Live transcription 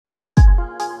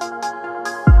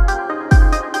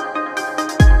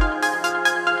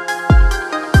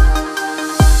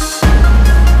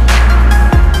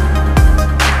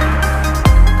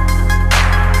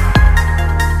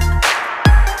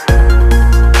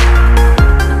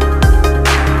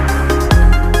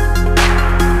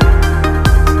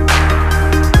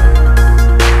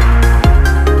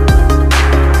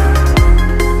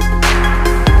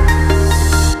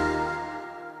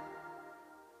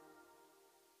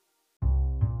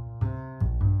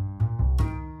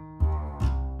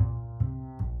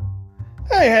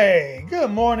Hey, good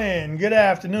morning, good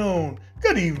afternoon,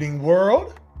 good evening,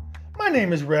 world. My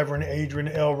name is Reverend Adrian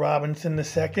L. Robinson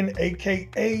II,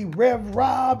 a.k.a. Rev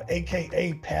Rob,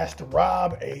 a.k.a. Pastor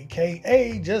Rob,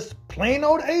 a.k.a. just plain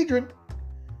old Adrian.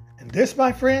 And this,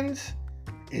 my friends,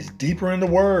 is Deeper in the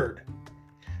Word,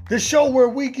 the show where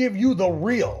we give you the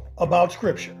real about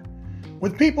Scripture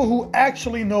with people who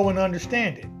actually know and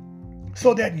understand it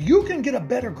so that you can get a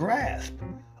better grasp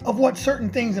of what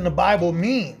certain things in the Bible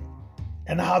mean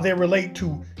and how they relate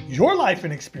to your life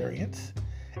and experience,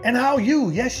 and how you,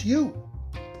 yes you,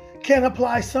 can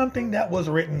apply something that was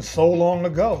written so long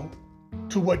ago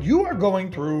to what you are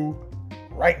going through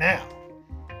right now.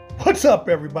 What's up,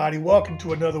 everybody? Welcome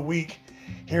to another week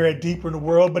here at Deeper in the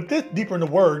World, but this Deeper in the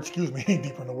Word,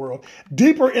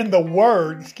 Deeper in the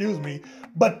Word,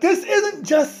 but this isn't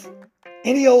just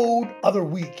any old other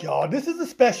week, y'all. This is a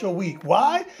special week.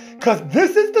 Why? Because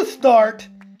this is the start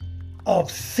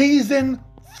of season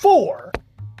 4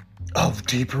 of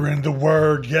Deeper in the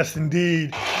Word. Yes, indeed.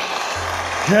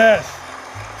 Yes.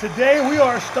 Today we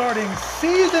are starting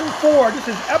season 4. This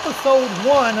is episode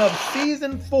 1 of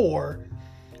season 4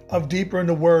 of Deeper in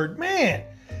the Word. Man,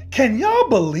 can y'all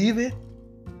believe it?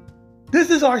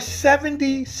 This is our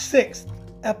 76th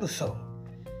episode.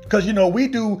 Because, we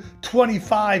do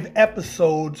 25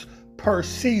 episodes per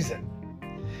season.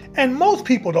 And most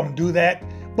people don't do that,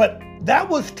 but that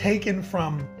was taken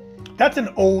from, that's an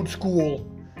old school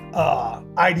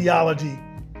ideology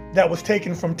that was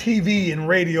taken from TV and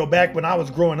radio back when I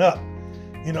was growing up.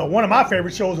 One of my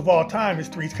favorite shows of all time is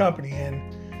Three's Company.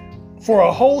 And for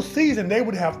a whole season, they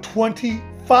would have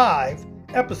 25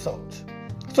 episodes.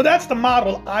 So that's the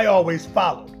model I always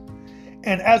followed.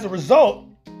 And as a result,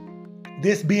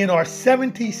 this being our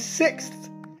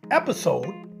 76th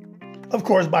episode, of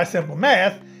course, by simple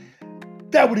math,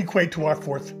 that would equate to our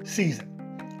 4th season.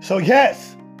 So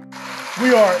yes,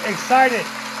 we are excited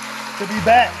to be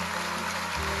back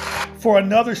for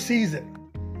another season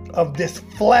of this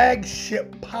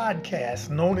flagship podcast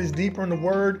known as Deeper in the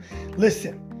Word.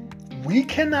 Listen, we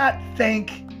cannot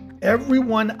thank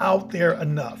everyone out there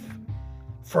enough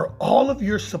for all of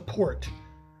your support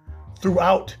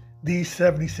throughout these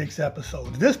 76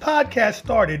 episodes. This podcast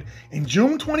started in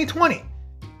June 2020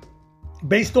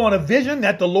 based on a vision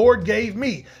that the Lord gave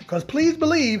me. Because please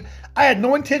believe, I had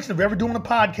no intention of ever doing a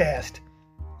podcast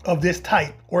of this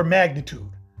type or magnitude.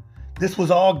 This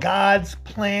was all God's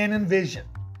plan and vision.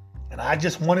 And I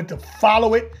just wanted to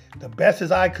follow it the best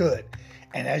as I could.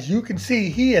 And as you can see,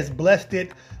 He has blessed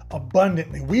it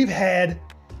abundantly. We've had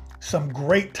some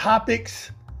great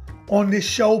topics on this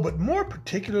show, but more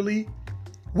particularly,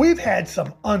 we've had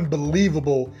some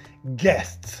unbelievable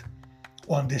guests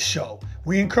on this show.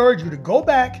 We encourage you to go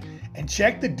back and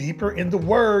check the Deeper in the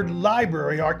Word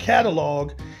library, our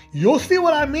catalog. You'll see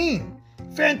what I mean.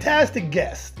 Fantastic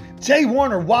guests. J.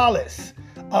 Warner Wallace,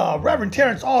 Reverend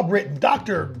Terrence Albritton,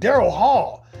 Dr. Daryl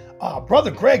Hall,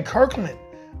 Brother Greg Kirkland,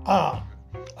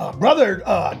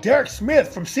 Brother Derek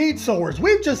Smith from Seed Sowers.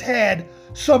 We've just had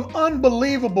some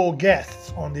unbelievable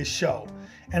guests on this show.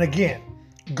 And again,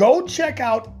 go check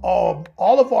out all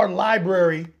of our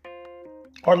library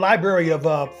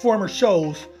of former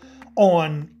shows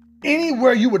on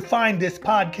anywhere you would find this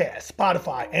podcast.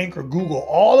 Spotify, Anchor, Google,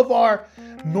 all of our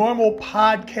normal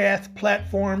podcast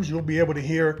platforms. You'll be able to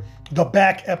hear the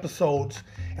back episodes.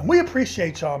 And we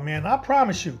appreciate y'all, man. I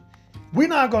promise you, we're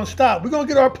not going to stop. We're going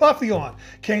to get our puffy on.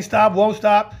 Can't stop, won't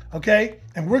stop, okay?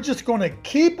 And we're just going to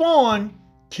keep on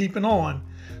keeping on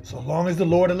so long as the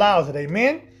Lord allows it,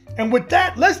 amen? And with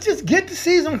that, let's just get to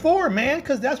season 4, man,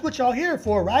 because that's what y'all here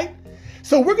for, right?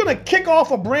 So we're going to kick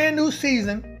off a brand new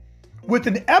season with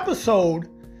an episode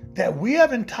that we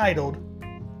have entitled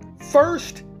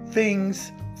First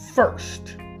Things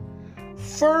First.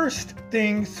 First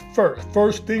things first.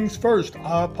 First things first.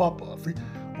 Papa.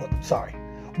 Sorry.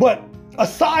 But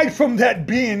aside from that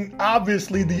being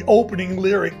obviously the opening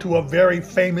lyric to a very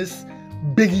famous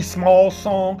Biggie Smalls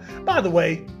song. By the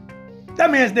way, that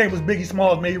man's name was Biggie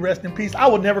Smalls. May he rest in peace. I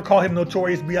would never call him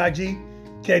Notorious B.I.G.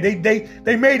 Okay,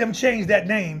 they made him change that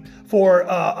name for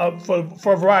a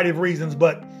variety of reasons,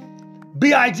 but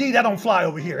B.I.G., that don't fly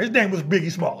over here. His name was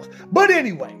Biggie Smalls. But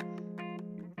anyway,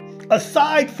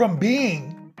 aside from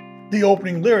being the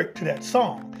opening lyric to that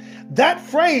song, that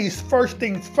phrase, first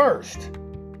things first,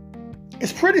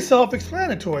 is pretty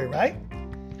self-explanatory, right?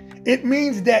 It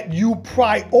means that you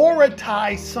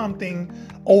prioritize something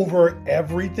over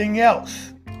everything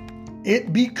else.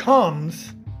 It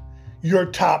becomes your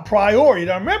top priority.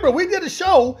 Now remember, we did a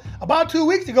show about 2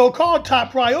 weeks ago called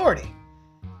Top Priority.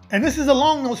 And this is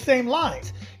along those same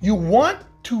lines. You want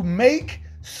to make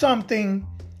something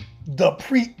the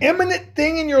preeminent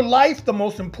thing in your life, the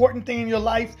most important thing in your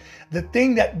life, the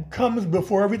thing that comes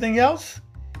before everything else,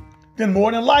 then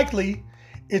more than likely,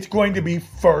 it's going to be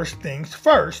first things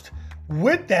first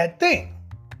with that thing.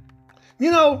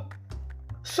 You know,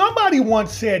 somebody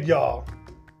once said, y'all,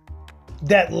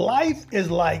 that life is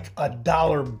like a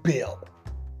dollar bill.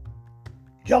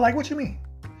 Y'all like, what you mean?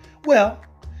 Well,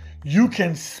 you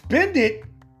can spend it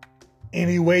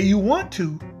any way you want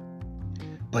to,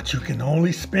 but you can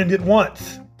only spend it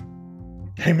once.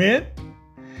 Amen?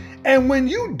 And when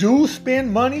you do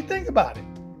spend money, think about it.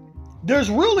 There's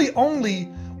really only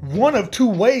one of two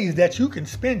ways that you can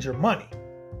spend your money.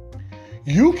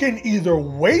 You can either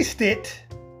waste it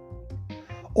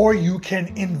or you can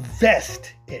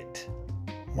invest it.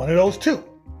 One of those two.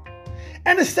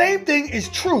 And the same thing is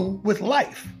true with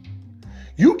life.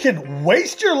 You can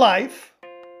waste your life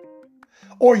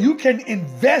or you can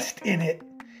invest in it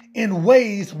in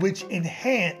ways which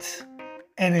enhance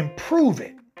and improve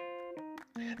it.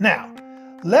 Now,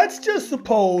 let's just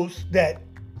suppose that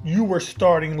you were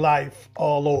starting life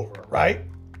all over, right?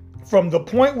 From the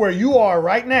point where you are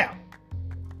right now.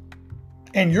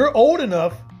 And you're old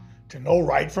enough to know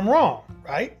right from wrong,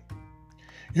 right?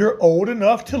 You're old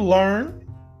enough to learn.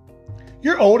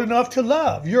 You're old enough to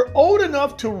love. You're old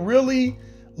enough to really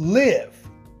live.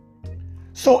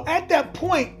 So at that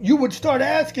point, you would start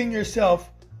asking yourself,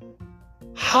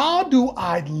 how do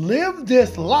I live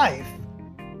this life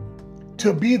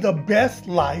to be the best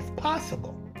life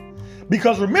possible?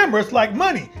 Because remember, it's like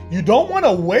money. You don't want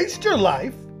to waste your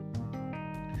life.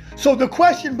 So the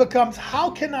question becomes, how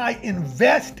can I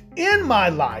invest in my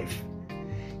life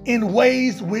in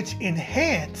ways which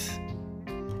enhance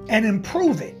and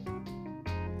improve it?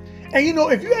 And you know,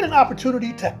 if you had an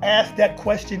opportunity to ask that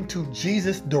question to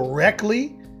Jesus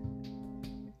directly,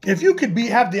 if you could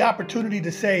have the opportunity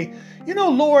to say, you know,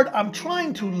 Lord, I'm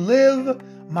trying to live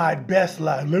my best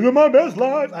life. Living my best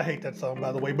life. I hate that song,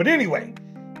 by the way. But anyway,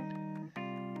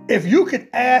 if you could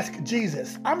ask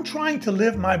Jesus, I'm trying to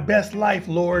live my best life,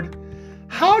 Lord,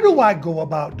 how do I go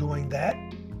about doing that?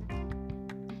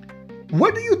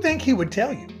 What do you think he would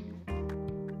tell you?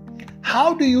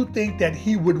 How do you think that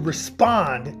he would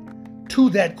respond to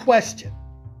that question?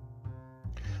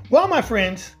 Well, my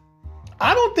friends,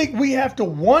 I don't think we have to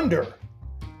wonder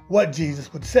what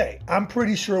Jesus would say. I'm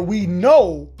pretty sure we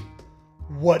know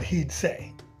what he'd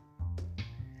say.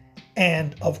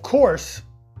 And of course,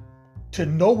 to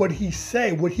know what he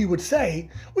would say,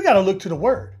 we got to look to the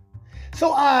word.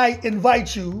 So I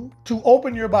invite you to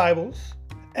open your Bibles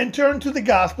and turn to the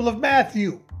Gospel of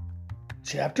Matthew,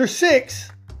 chapter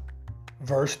 6,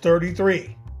 verse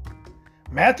 33.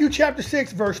 Matthew chapter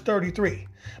 6, verse 33.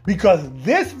 Because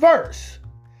this verse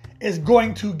is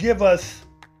going to give us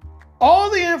all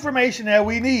the information that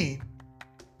we need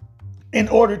in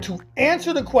order to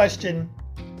answer the question,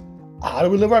 how do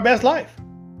we live our best life?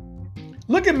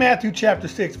 Look at Matthew chapter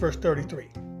 6, verse 33.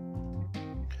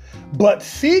 But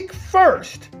seek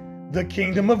first the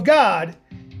kingdom of God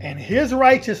and his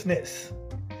righteousness,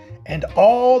 and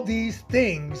all these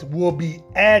things will be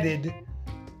added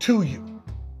to you.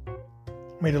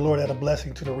 May the Lord add a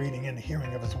blessing to the reading and the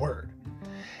hearing of his word.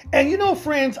 And you know,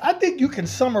 friends, I think you can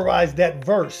summarize that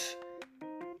verse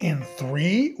in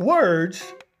 3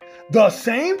 words, the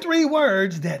same 3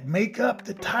 words that make up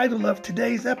the title of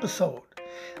today's episode.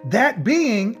 That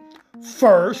being,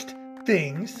 first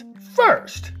things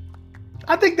first.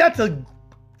 I think that's an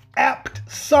apt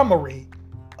summary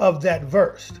of that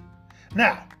verse.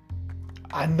 Now,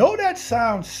 I know that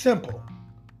sounds simple.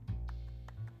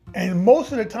 And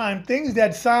most of the time, things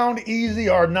that sound easy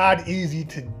are not easy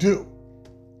to do.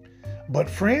 But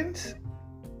friends,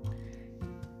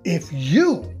 if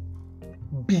you,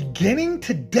 beginning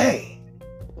today,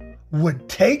 would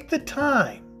take the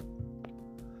time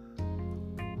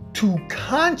to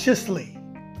consciously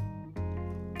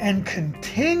and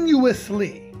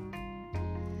continuously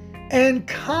and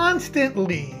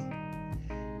constantly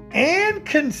and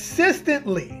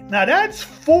consistently, now that's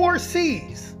 4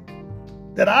 C's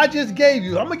that I just gave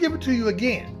you. I'm going to give it to you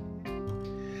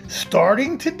again.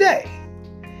 Starting today,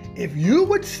 if you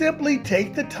would simply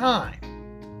take the time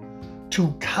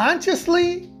to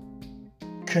consciously,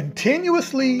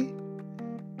 continuously,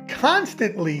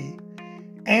 constantly,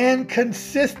 and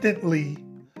consistently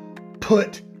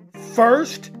put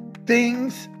first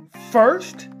things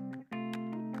first,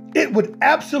 it would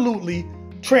absolutely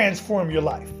transform your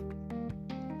life.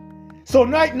 So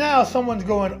right now, someone's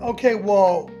going, okay,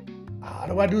 well, how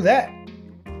do I do that?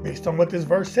 Based on what this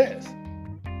verse says.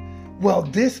 Well,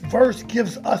 this verse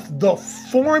gives us the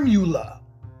formula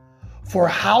for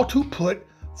how to put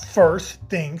first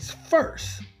things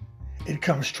first. It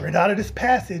comes straight out of this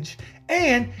passage,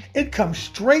 and it comes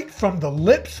straight from the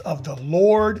lips of the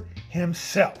Lord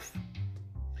himself.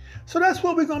 So that's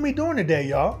what we're going to be doing today,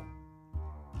 y'all.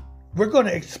 We're going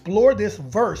to explore this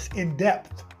verse in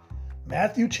depth.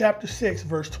 Matthew chapter 6,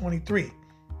 verse 23.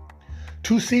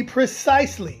 To see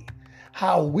precisely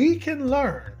how we can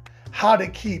learn how to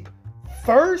keep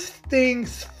first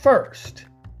things first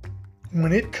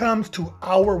when it comes to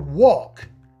our walk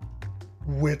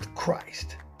with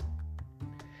Christ.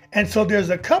 And so there's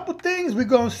a couple things we're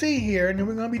going to see here, and then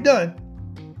we're going to be done.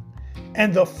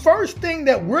 And the first thing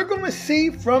that we're going to see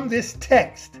from this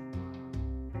text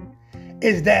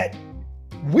is that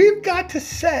we've got to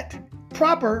set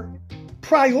proper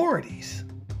priorities.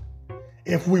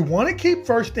 If we want to keep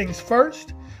first things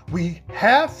first, we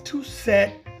have to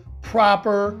set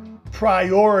proper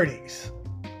priorities.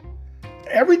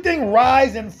 Everything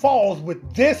rises and falls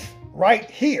with this right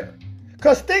here.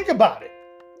 Because think about it.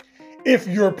 If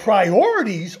your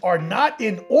priorities are not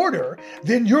in order,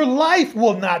 then your life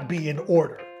will not be in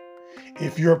order.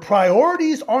 If your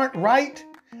priorities aren't right,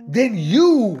 then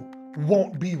you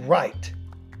won't be right.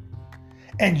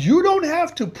 And you don't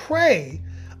have to pray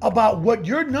about what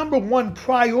your number one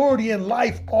priority in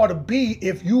life ought to be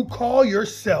if you call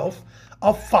yourself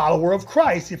a follower of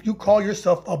Christ, if you call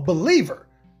yourself a believer.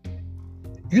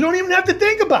 You don't even have to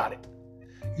think about it.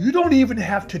 You don't even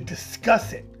have to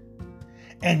discuss it.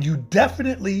 And you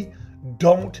definitely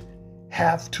don't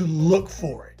have to look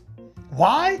for it.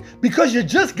 Why? Because you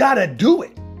just got to do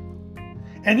it.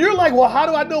 And you're like, well, how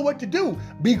do I know what to do?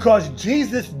 Because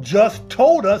Jesus just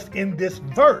told us in this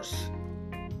verse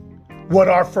what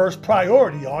our first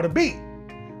priority ought to be.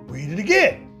 Read it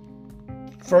again.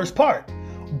 First part.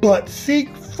 But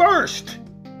seek first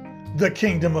the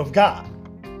kingdom of God.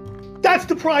 That's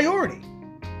the priority.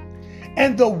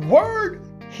 And the word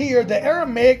here, the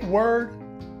Aramaic word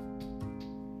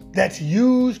that's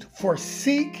used for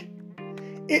seek,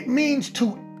 it means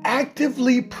to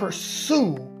actively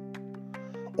pursue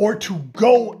or to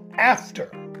go after.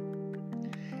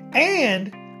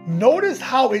 And notice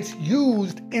how it's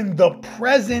used in the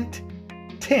present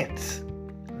tense.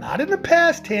 Not in the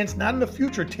past tense, not in the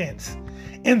future tense,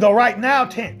 in the right now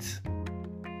tense.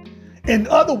 In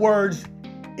other words,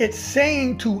 it's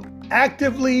saying to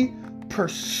actively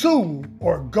pursue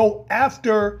or go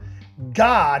after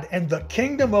God and the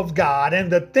kingdom of God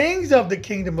and the things of the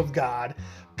kingdom of God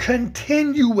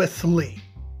continuously.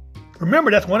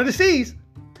 Remember, that's one of the C's.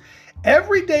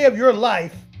 Every day of your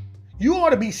life, you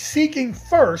ought to be seeking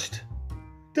first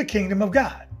the kingdom of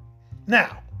God.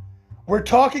 Now, we're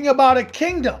talking about a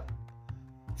kingdom.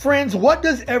 Friends, what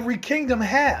does every kingdom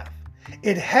have?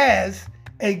 It has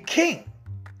a king.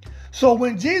 So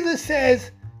when Jesus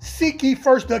says, seek ye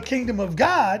first the kingdom of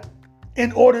God,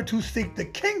 in order to seek the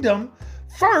kingdom,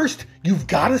 first, you've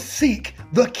got to seek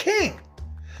the king.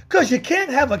 Because you can't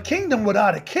have a kingdom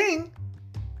without a king.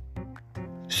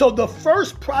 So the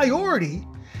first priority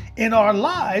in our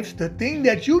lives, the thing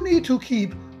that you need to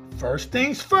keep first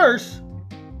things first,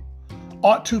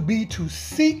 ought to be to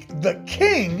seek the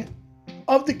king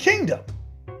of the kingdom.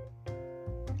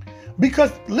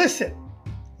 Because listen,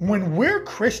 when we're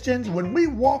Christians, when we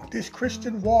walk this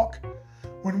Christian walk,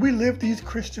 when we live these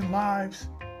Christian lives,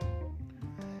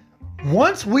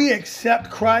 once we accept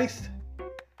Christ,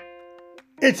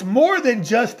 it's more than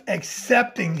just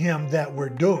accepting him that we're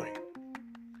doing.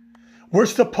 We're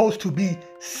supposed to be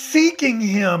seeking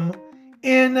him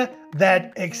in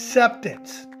that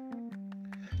acceptance.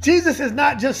 Jesus is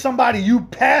not just somebody you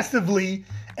passively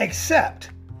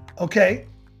accept, okay?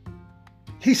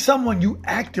 He's someone you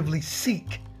actively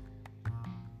seek.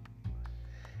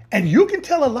 And you can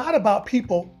tell a lot about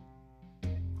people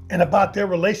and about their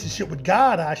relationship with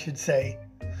God, I should say,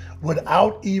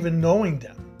 without even knowing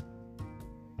them.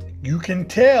 You can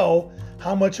tell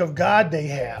how much of God they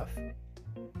have,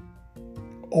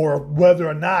 or whether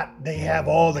or not they have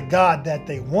all the God that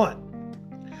they want.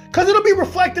 Because it'll be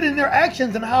reflected in their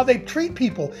actions and how they treat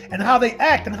people and how they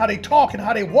act and how they talk and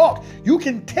how they walk. You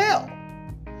can tell.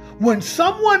 When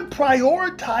someone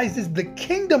prioritizes the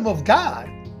kingdom of God,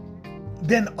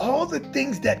 then all the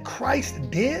things that Christ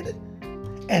did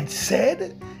and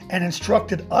said and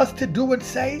instructed us to do and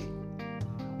say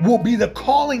will be the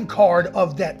calling card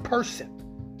of that person.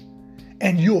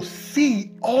 And you'll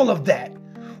see all of that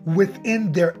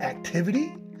within their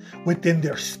activity, within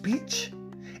their speech,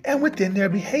 and within their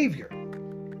behavior.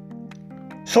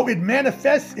 So it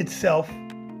manifests itself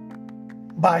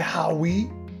by how we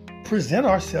present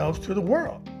ourselves to the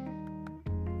world.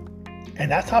 And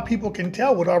that's how people can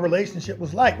tell what our relationship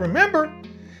was like. Remember,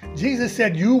 Jesus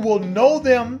said, you will know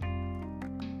them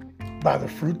By the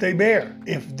fruit they bear.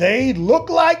 If they look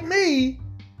like me,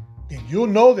 then you'll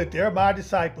know that they're my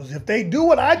disciples. If they do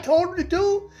what I told them to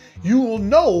do, you will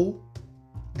know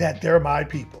that they're my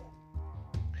people.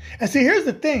 And see, here's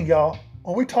the thing, y'all.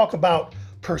 When we talk about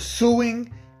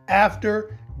pursuing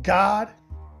after God,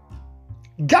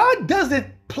 God doesn't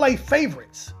play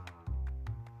favorites.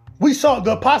 We saw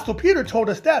the Apostle Peter told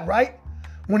us that, right?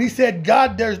 When he said,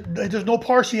 God, there's no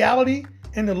partiality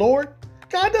in the Lord.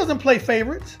 God doesn't play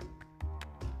favorites.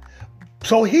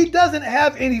 So he doesn't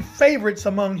have any favorites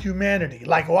among humanity.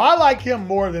 Like, well, I like him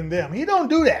more than them. He don't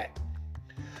do that.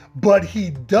 But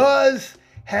he does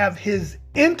have his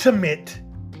intimate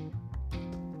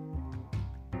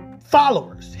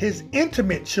followers, his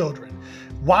intimate children.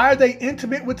 Why are they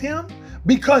intimate with him?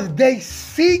 Because they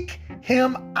seek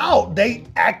him out. They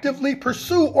actively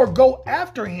pursue or go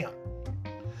after him.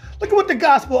 Look at what the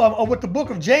gospel of what the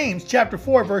book of James chapter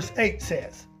 4 verse 8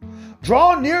 says.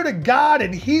 Draw near to God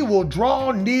and he will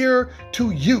draw near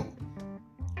to you.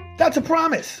 That's a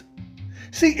promise.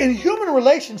 See, in human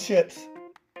relationships,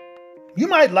 you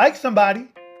might like somebody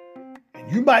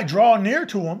and you might draw near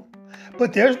to them,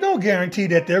 but there's no guarantee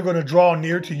that they're going to draw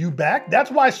near to you back.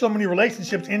 That's why so many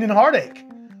relationships end in heartache.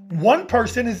 One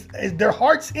person is their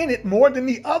heart's in it more than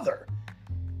the other.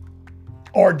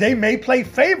 Or they may play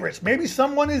favorites. Maybe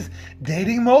someone is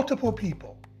dating multiple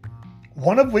people,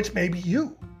 one of which may be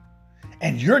you.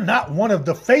 And you're not one of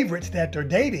the favorites that they're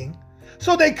dating,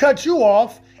 so they cut you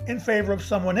off in favor of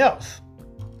someone else.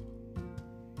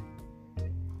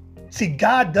 See,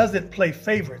 God doesn't play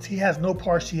favorites. He has no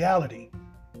partiality.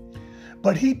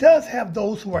 But he does have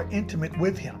those who are intimate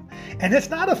with him. And it's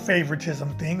not a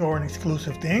favoritism thing or an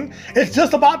exclusive thing. It's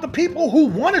just about the people who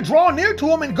want to draw near to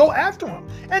him and go after him.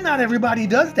 And not everybody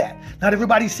does that. Not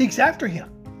everybody seeks after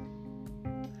him.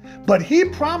 But he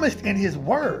promised in his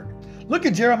word. Look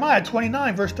at Jeremiah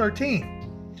 29 verse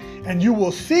 13. And you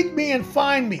will seek me and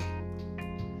find me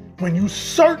when you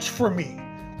search for me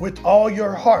with all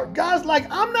your heart. God's like,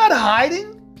 I'm not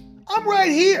hiding. I'm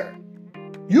right here.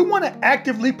 You want to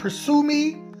actively pursue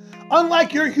me?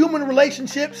 Unlike your human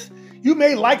relationships, you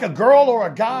may like a girl or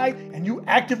a guy and you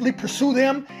actively pursue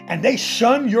them and they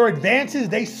shun your advances.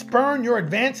 They spurn your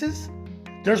advances.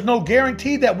 There's no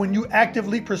guarantee that when you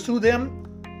actively pursue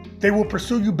them, they will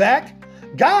pursue you back.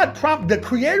 God, the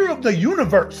creator of the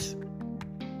universe,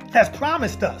 has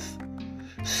promised us,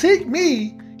 seek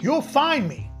me, you'll find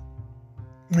me.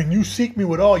 When you seek me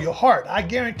with all your heart, I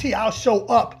guarantee I'll show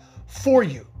up for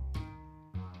you.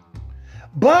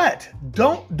 But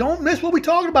don't miss what we're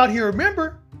talking about here.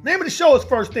 Remember, name of the show is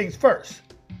First Things First.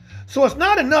 So it's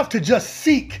not enough to just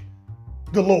seek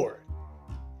the Lord.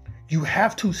 You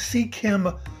have to seek him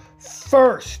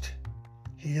first.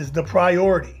 He is the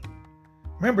priority.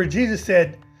 Remember, Jesus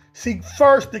said, seek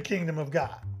first the kingdom of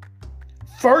God.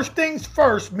 First things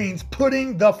first means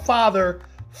putting the Father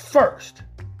first.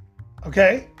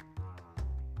 Okay?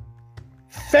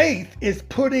 Faith is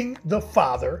putting the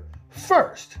Father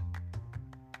first.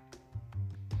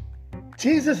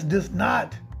 Jesus does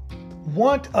not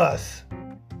want us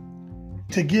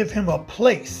to give him a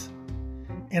place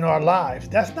in our lives.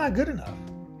 That's not good enough.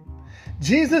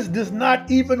 Jesus does not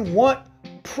even want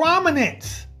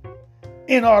prominence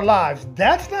in our lives.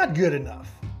 That's not good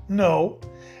enough. No,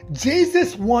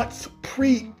 Jesus wants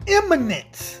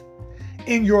preeminence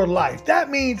in your life.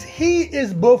 That means he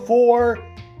is before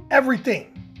everything.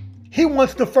 He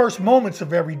wants the first moments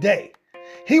of every day.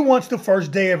 He wants the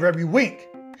first day of every week.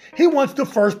 He wants the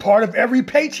first part of every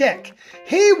paycheck.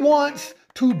 He wants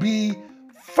to be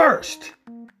first.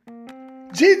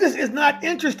 Jesus is not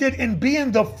interested in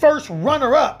being the first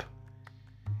runner-up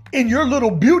in your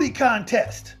little beauty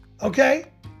contest,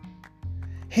 okay?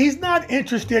 He's not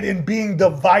interested in being the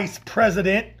vice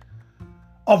president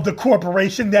of the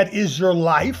corporation that is your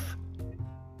life.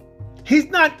 He's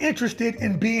not interested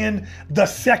in being the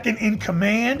second in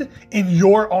command in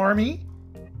your army.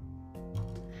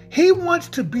 He wants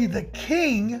to be the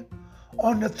king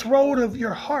on the throne of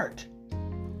your heart.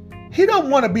 He don't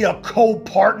want to be a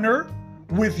co-partner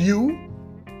with you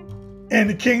in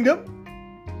the kingdom.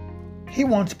 He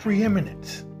wants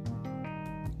preeminence.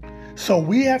 So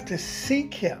we have to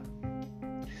seek him.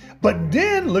 But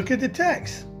then look at the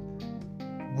text.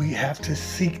 We have to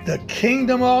seek the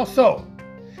kingdom also.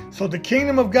 So the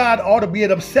kingdom of God ought to be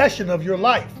an obsession of your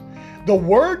life. The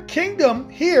word kingdom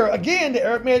here, again, the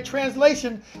Aramaic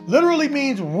translation literally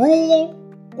means rule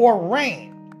or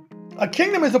reign. A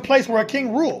kingdom is a place where a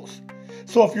king rules.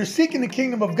 So if you're seeking the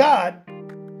kingdom of God,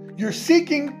 you're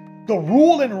seeking the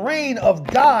rule and reign of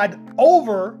God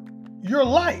over your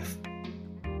life.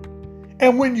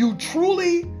 And when you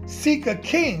truly seek a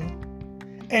king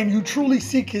and you truly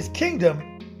seek his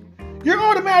kingdom, you're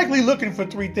automatically looking for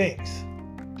three things.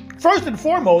 First and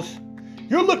foremost,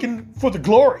 you're looking for the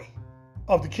glory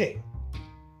of the king.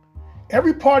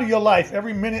 Every part of your life,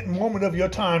 every minute and moment of your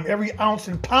time, every ounce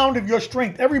and pound of your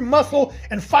strength, every muscle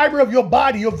and fiber of your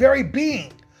body, your very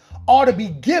being ought to be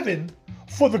given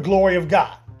for the glory of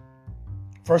God.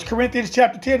 1 Corinthians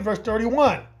chapter 10, verse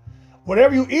 31.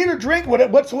 Whatever you eat or drink,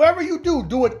 whatsoever you do,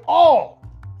 do it all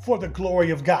for the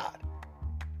glory of God.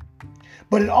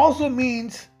 But it also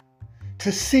means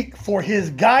to seek for his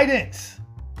guidance.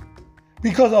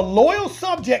 Because a loyal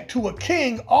subject to a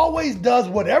king always does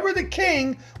whatever the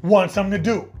king wants him to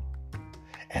do.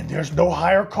 And there's no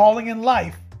higher calling in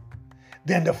life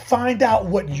than to find out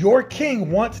what your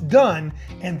king wants done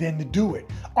and then to do it.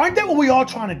 Aren't that what we all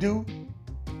trying to do?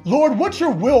 Lord, what's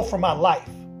your will for my life?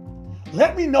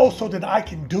 Let me know so that I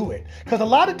can do it. Because a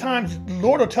lot of times the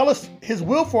Lord will tell us his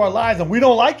will for our lives and we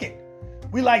don't like it.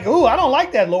 We like, ooh, I don't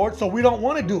like that, Lord, so we don't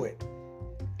want to do it.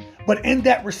 But in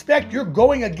that respect, you're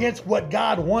going against what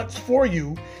God wants for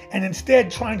you and instead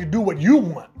trying to do what you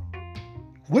want.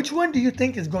 Which one do you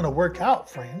think is going to work out,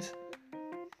 friends?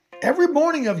 Every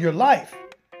morning of your life,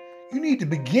 you need to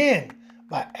begin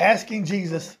by asking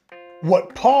Jesus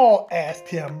what Paul asked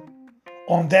him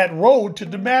on that road to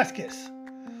Damascus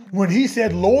when he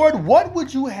said, Lord, what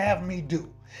would you have me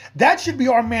do? That should be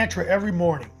our mantra every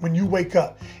morning when you wake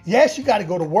up. Yes, you got to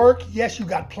go to work. Yes, you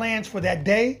got plans for that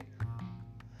day.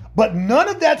 But none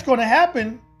of that's going to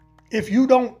happen if you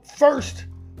don't first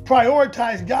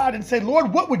prioritize God and say,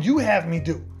 Lord, what would you have me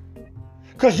do?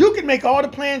 Because you can make all the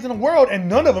plans in the world and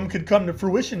none of them could come to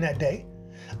fruition that day.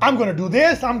 I'm going to do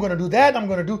this, I'm going to do that,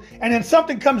 and then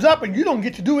something comes up and you don't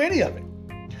get to do any of it.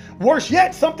 Worse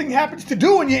yet, something happens to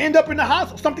do and you end up in the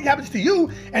hospital. Something happens to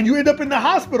you and you end up in the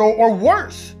hospital or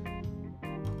worse.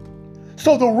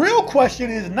 So the real question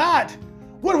is not,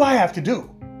 what do I have to do?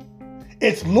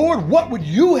 It's, Lord, what would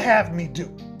you have me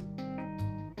do?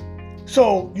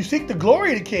 So you seek the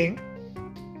glory of the king.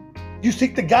 You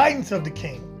seek the guidance of the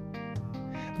king.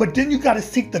 But then you got to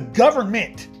seek the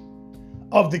government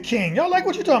of the king. Y'all like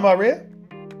what you're talking about, Red?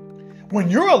 When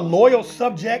you're a loyal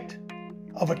subject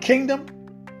of a kingdom,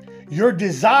 your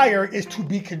desire is to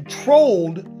be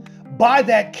controlled by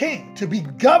that king, to be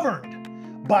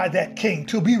governed by that king,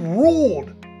 to be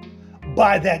ruled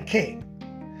by that king.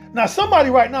 Now, somebody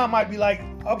right now might be like,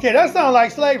 okay, that sounds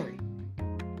like slavery.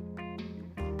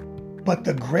 But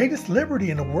the greatest liberty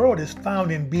in the world is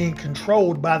found in being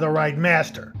controlled by the right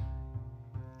master.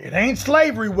 It ain't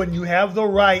slavery when you have the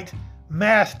right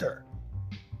master.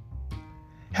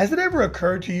 Has it ever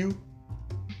occurred to you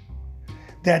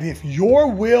that if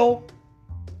your will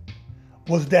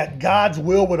was that God's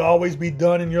will would always be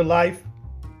done in your life,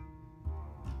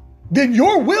 then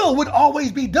your will would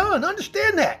always be done?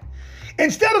 Understand that.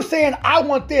 Instead of saying, I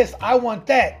want this, I want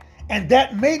that, and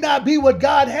that may not be what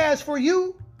God has for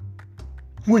you,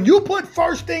 when you put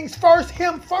first things first,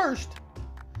 him first,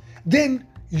 then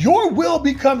your will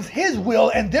becomes his will,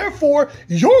 and therefore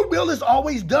your will is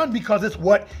always done because it's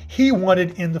what he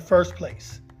wanted in the first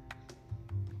place.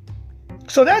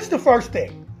 So that's the first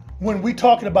thing when we're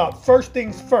talking about first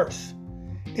things first,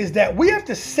 is that we have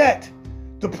to set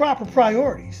the proper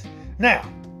priorities. Now,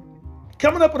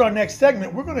 coming up in our next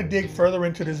segment, we're going to dig further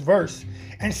into this verse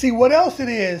and see what else it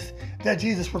is that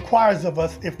Jesus requires of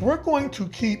us if we're going to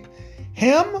keep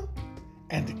him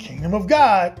and the kingdom of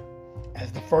God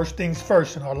as the first things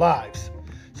first in our lives.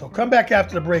 So come back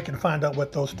after the break and find out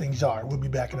what those things are. We'll be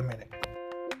back in a minute.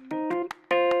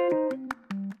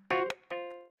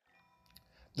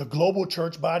 The Global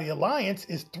Church Body Alliance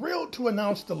is thrilled to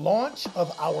announce the launch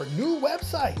of our new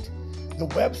website. The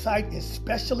website is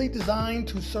specially designed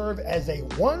to serve as a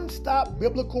one-stop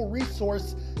biblical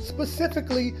resource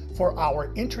specifically for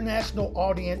our international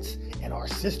audience and our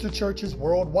sister churches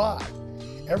worldwide.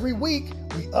 Every week,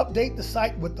 we update the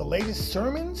site with the latest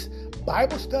sermons,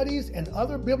 Bible studies, and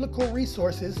other biblical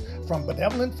resources from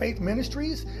Benevolent Faith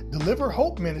Ministries, Deliver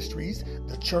Hope Ministries,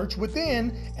 The Church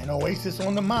Within, and Oasis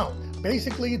on the Mount.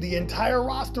 Basically, the entire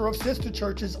roster of sister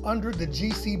churches under the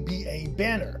GCBA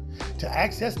banner. To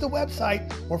access the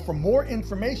website or for more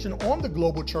information on the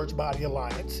Global Church Body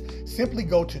Alliance, simply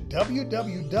go to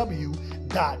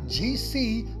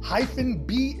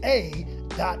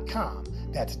www.gc-ba.com.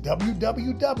 That's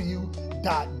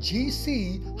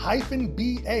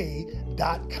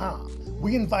www.gc-ba.com.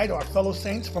 We invite our fellow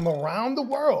saints from around the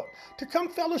world to come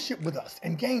fellowship with us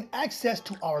and gain access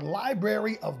to our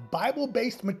library of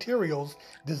Bible-based materials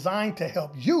designed to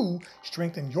help you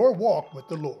strengthen your walk with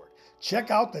the Lord.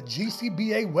 Check out the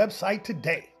GCBA website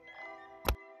today.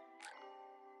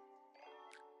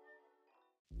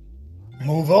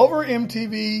 Move over,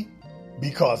 MTV,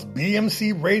 because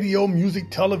BMC Radio Music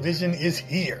Television is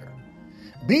here.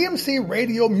 BMC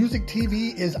Radio Music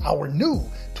TV is our new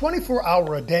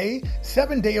 24-hour-a-day,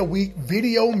 7-day-a-week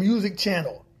video music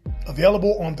channel,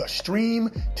 available on the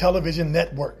Stream Television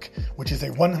Network, which is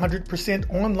a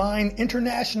 100% online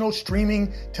international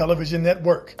streaming television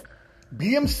network.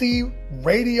 BMC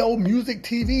Radio Music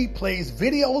TV plays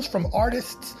videos from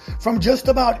artists from just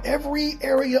about every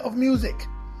area of music,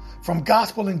 from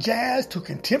gospel and jazz to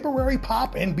contemporary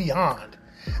pop and beyond.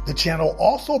 The channel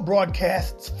also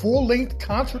broadcasts full-length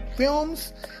concert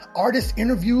films, artist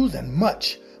interviews, and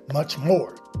much, much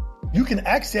more. You can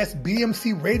access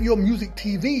BMC Radio Music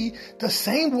TV the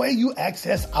same way you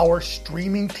access our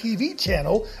streaming TV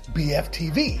channel,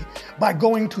 BFTV, by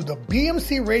going to the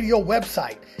BMC Radio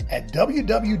website at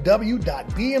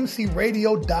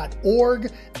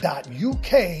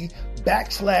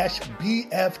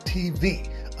www.bmcradio.org.uk/BFTV.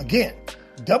 Again,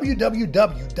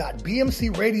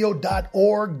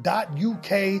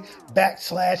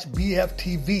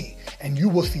 www.bmcradio.org.uk/BFTV, and you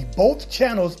will see both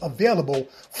channels available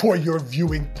for your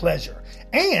viewing pleasure.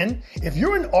 And if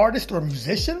you're an artist or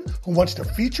musician who wants to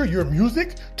feature your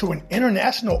music to an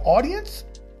international audience,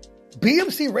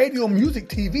 BMC Radio Music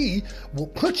TV will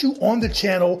put you on the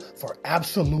channel for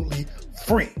absolutely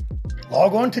free.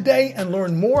 Log on today and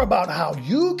learn more about how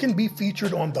you can be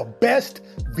featured on the best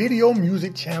video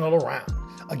music channel around.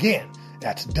 Again,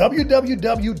 that's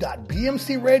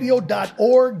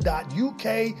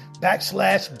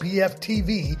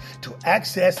www.bmcradio.org.uk/BFTV to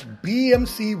access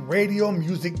BMC Radio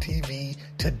Music TV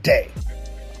today.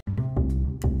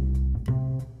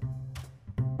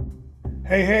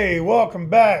 Hey, welcome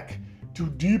back to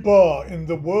Deeper in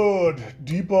the Word,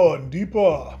 Deeper and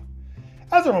Deeper.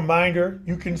 As a reminder,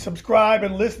 you can subscribe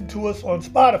and listen to us on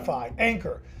Spotify,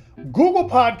 Anchor, Google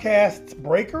Podcasts,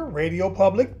 Breaker, Radio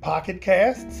Public, Pocket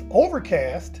Casts,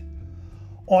 Overcast,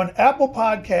 on Apple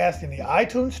Podcasts in the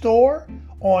iTunes Store,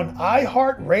 on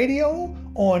iHeartRadio,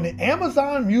 on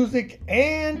Amazon Music,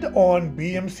 and on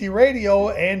BMC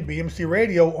Radio and BMC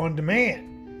Radio On Demand.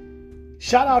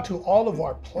 Shout out to all of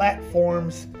our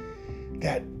platforms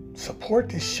that support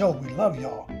this show. We love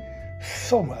y'all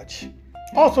so much.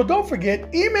 Also, don't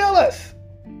forget, email us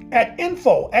at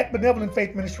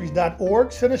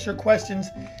info@benevolentfaithministries.org. Send us your questions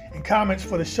and comments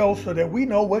for the show so that we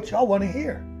know what y'all want to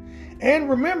hear. And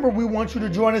remember, we want you to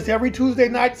join us every Tuesday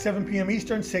night, 7 p.m.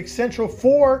 Eastern, 6 Central,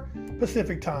 4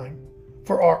 Pacific Time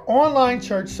for our online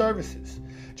church services.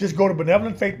 Just go to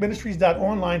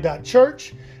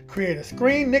benevolentfaithministries.online.church, create a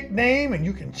screen nickname, and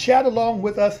you can chat along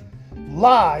with us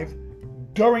live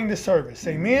during the service.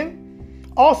 Amen.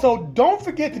 Also, don't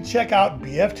forget to check out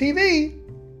BFTV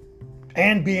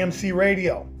and BMC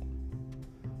Radio,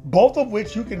 both of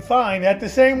which you can find at the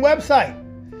same website.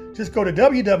 Just go to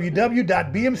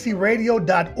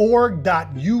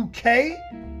www.bmcradio.org.uk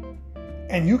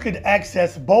and you can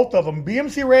access both of them.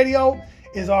 BMC Radio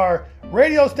is our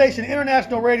radio station,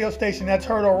 international radio station that's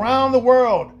heard around the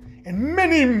world in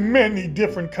many, many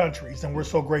different countries. And we're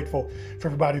so grateful for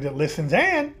everybody that listens.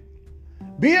 And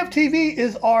BFTV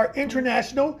is our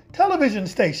international television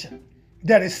station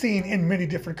that is seen in many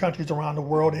different countries around the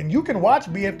world. And you can watch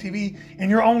BFTV in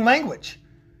your own language.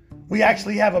 We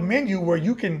actually have a menu where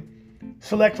you can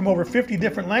select from over 50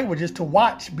 different languages to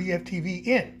watch BFTV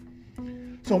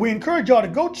in. So we encourage y'all to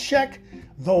go check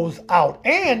those out.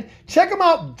 And check them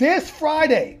out this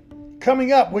Friday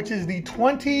coming up, which is the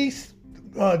January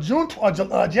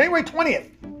 20th,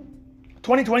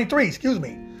 2023, excuse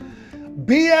me.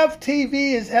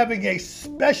 BFTV is having a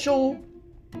special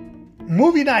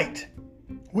movie night.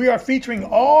 We are featuring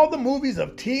all the movies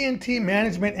of TNT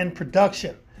Management and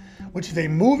Production, which is a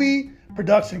movie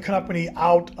production company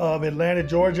out of Atlanta,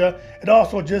 Georgia. It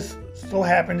also just so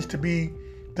happens to be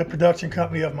the production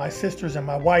company of my sisters and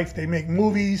my wife. They make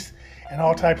movies and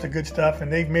all types of good stuff,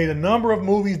 and they've made a number of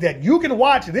movies that you can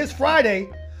watch this Friday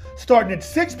starting at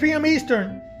 6 p.m.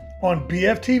 Eastern on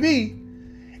BFTV.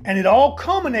 And it all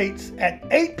culminates at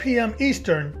 8 p.m.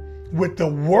 Eastern with the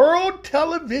world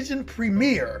television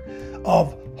premiere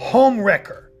of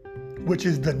Homewrecker, which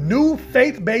is the new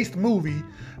faith-based movie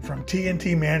from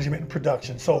TNT Management and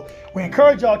Production. So we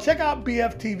encourage y'all, check out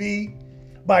BFTV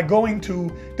by going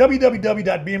to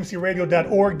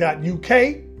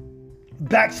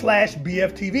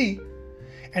www.bmcradio.org.uk/BFTV.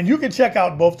 And you can check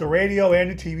out both the radio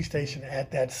and the TV station at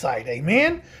that site.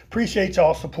 Amen. Appreciate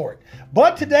y'all's support.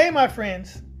 But today, my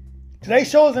friends, today's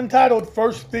show is entitled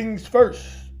First Things First.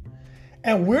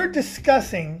 And we're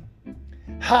discussing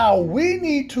how we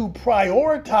need to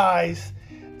prioritize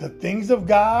the things of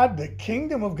God, the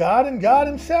kingdom of God, and God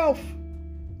himself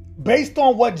based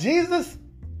on what Jesus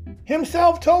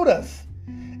himself told us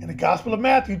in the Gospel of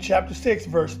Matthew, chapter 6,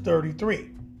 verse 33.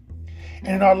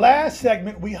 And in our last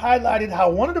segment, we highlighted how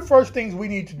one of the first things we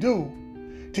need to do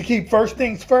to keep first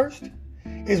things first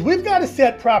is we've got to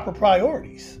set proper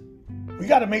priorities. We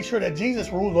got to make sure that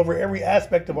Jesus rules over every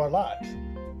aspect of our lives.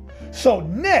 So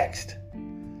next,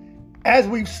 as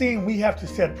we've seen, we have to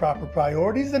set proper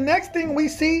priorities. The next thing we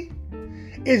see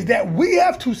is that we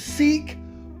have to seek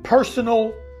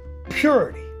personal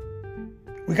purity.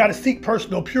 We got to seek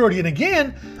personal purity. And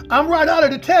again, I'm right out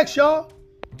of the text, y'all.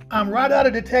 I'm right out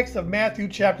of the text of Matthew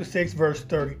chapter 6, verse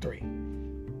 33.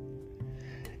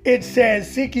 It says,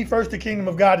 seek ye first the kingdom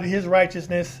of God and his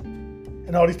righteousness,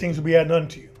 and all these things will be added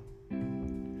unto you.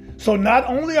 So not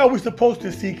only are we supposed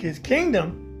to seek his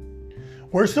kingdom,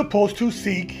 we're supposed to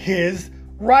seek his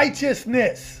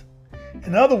righteousness.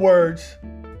 In other words,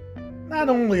 not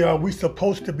only are we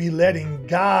supposed to be letting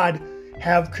God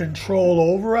have control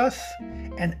over us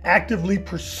and actively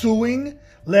pursuing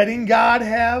letting God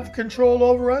have control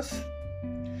over us,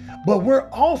 but we're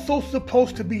also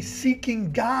supposed to be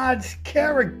seeking God's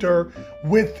character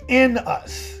within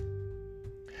us.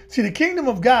 See, the kingdom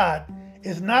of God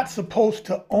is not supposed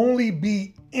to only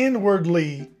be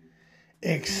inwardly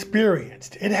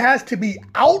experienced. It has to be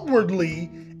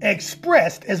outwardly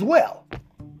expressed as well.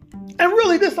 And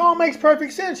really, this all makes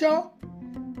perfect sense, y'all.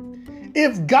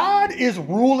 If God is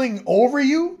ruling over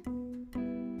you,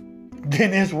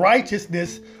 then his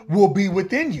righteousness will be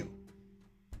within you.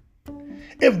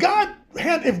 If God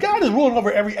is ruling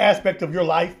over every aspect of your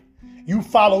life, you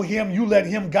follow him, you let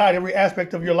him guide every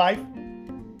aspect of your life,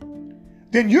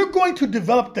 then you're going to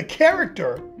develop the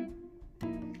character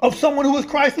of someone who is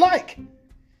Christ-like.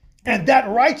 And that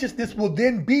righteousness will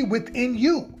then be within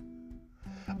you.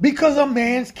 Because a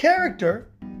man's character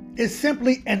is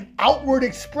simply an outward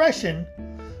expression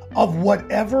of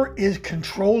whatever is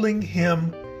controlling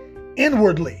him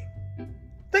inwardly.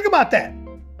 Think about that.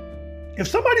 If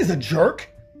somebody's a jerk,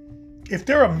 if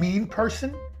they're a mean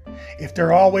person, if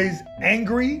they're always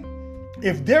angry,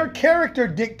 if their character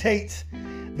dictates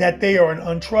that they are an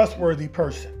untrustworthy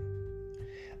person,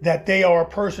 that they are a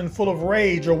person full of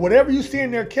rage, or whatever you see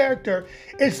in their character,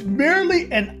 it's merely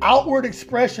an outward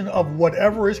expression of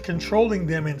whatever is controlling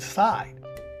them inside.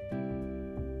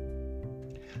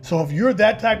 So if you're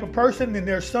that type of person, then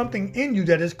there's something in you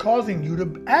that is causing you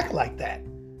to act like that.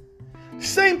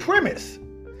 Same premise.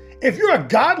 If you're a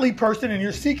godly person and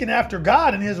you're seeking after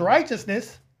God and his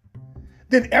righteousness,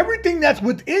 then everything that's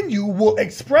within you will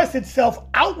express itself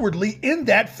outwardly in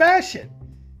that fashion.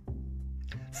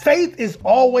 Faith is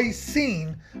always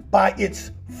seen by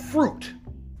its fruit.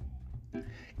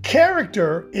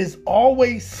 Character is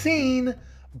always seen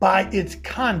by its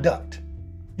conduct.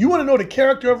 You want to know the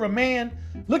character of a man?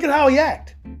 Look at how he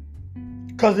acts.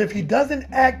 Because if he doesn't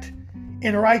act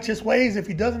in righteous ways, if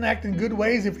he doesn't act in good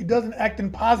ways, if he doesn't act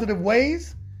in positive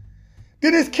ways,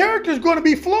 then his character is going to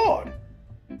be flawed.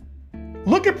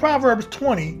 Look at Proverbs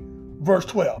 20, verse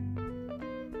 12.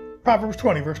 Proverbs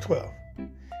 20, verse 12.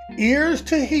 Ears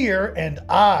to hear and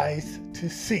eyes to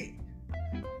see.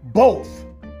 Both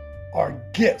are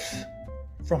gifts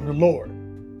from the Lord.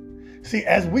 See,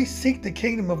 as we seek the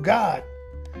kingdom of God,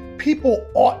 people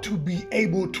ought to be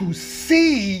able to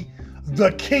see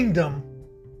the kingdom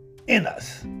in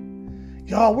us.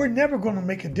 Y'all, we're never going to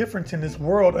make a difference in this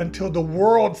world until the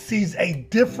world sees a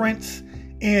difference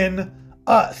in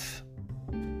us.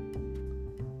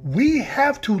 We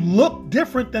have to look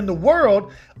different than the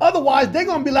world. Otherwise, they're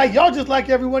going to be like, y'all just like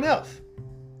everyone else.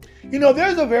 You know,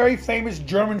 there's a very famous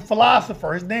German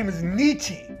philosopher. His name is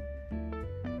Nietzsche.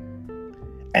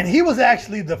 And he was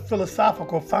actually the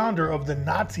philosophical founder of the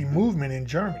Nazi movement in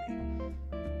Germany.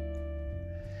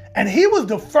 And he was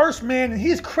the first man, and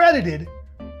he's credited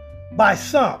by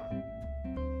some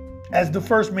as the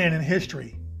first man in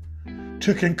history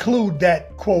to conclude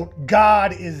that, quote,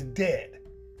 God is dead.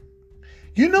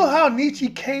 You know how Nietzsche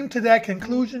came to that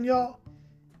conclusion, y'all?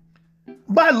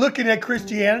 By looking at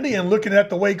Christianity and looking at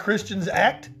the way Christians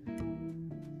act.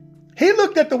 He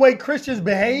looked at the way Christians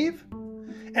behave,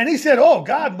 and he said, oh,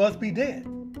 God must be dead.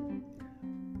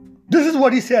 This is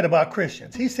what he said about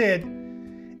Christians. He said,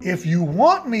 if you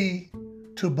want me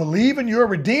to believe in your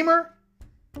Redeemer,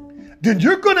 then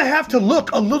you're going to have to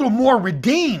look a little more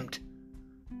redeemed.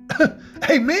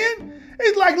 Amen?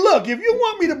 It's like, look, if you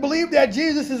want me to believe that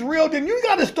Jesus is real, then you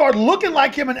got to start looking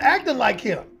like him and acting like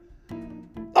him.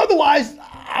 Otherwise,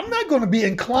 I'm not going to be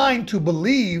inclined to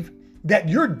believe that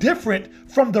you're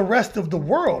different from the rest of the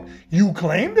world. You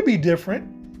claim to be different.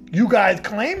 You guys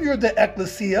claim you're the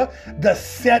ecclesia, the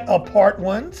set apart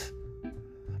ones.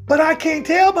 But I can't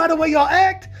tell by the way y'all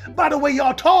act, by the way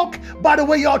y'all talk, by the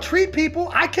way y'all treat people.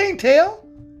 I can't tell.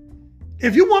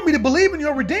 If you want me to believe in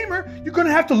your Redeemer, you're going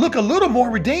to have to look a little more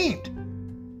redeemed.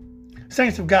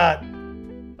 Saints of God,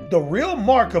 the real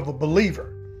mark of a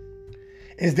believer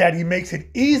is that he makes it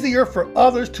easier for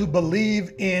others to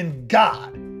believe in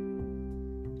God.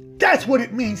 That's what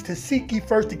it means to seek ye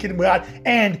first the kingdom of God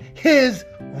and his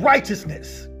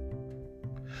righteousness.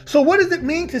 So what does it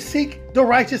mean to seek the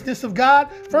righteousness of God?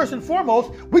 First and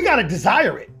foremost, we got to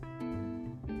desire it.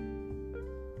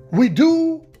 We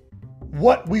do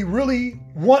what we really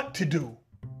want to do.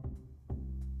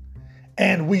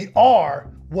 And we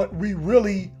are what we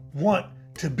really want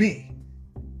to be.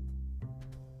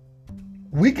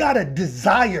 We got to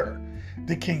desire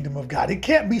the kingdom of God. It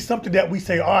can't be something that we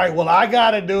say, all right, well, I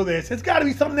got to do this. It's got to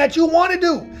be something that you want to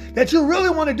do, that you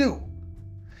really want to do.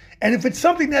 And if it's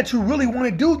something that you really want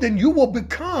to do, then you will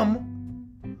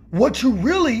become what you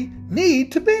really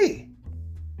need to be.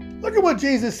 Look at what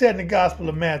Jesus said in the Gospel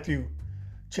of Matthew,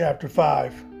 chapter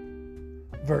 5,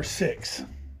 verse 6.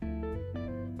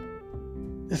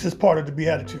 This is part of the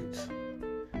Beatitudes.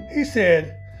 He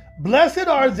said, "Blessed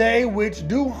are they which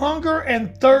do hunger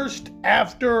and thirst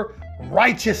after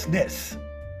righteousness,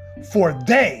 for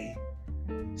they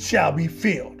shall be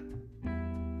filled."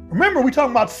 Remember, we're talking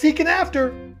about seeking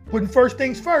after, putting first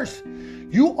things first.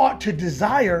 You ought to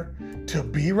desire to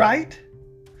be right,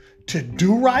 to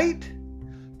do right,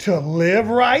 to live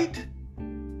right,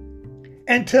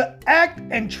 and to act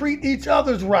and treat each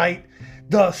other's right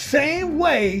the same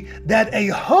way that a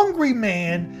hungry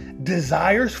man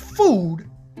desires food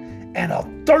and a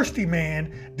thirsty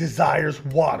man desires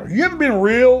water. You ever been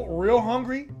real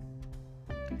hungry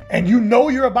and you know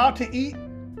you're about to eat,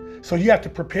 so you have to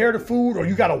prepare the food, or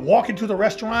you got to walk into the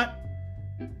restaurant?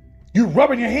 You're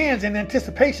rubbing your hands in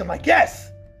anticipation like,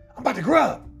 yes, I'm about to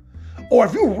grub. Or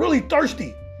if you're really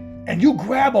thirsty and you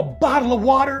grab a bottle of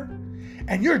water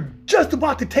and you're just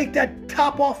about to take that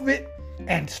top off of it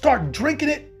and start drinking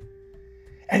it,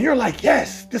 and you're like,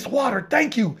 yes, this water,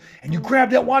 thank you. And you grab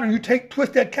that water and you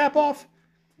twist that cap off.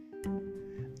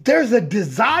 There's a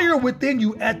desire within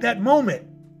you at that moment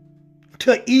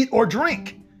to eat or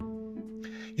drink.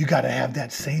 You got to have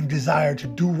that same desire to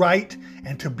do right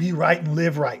and to be right and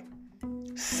live right.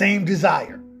 Same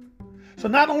desire. So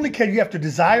not only can you have to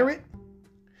desire it,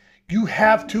 you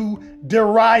have to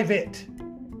derive it.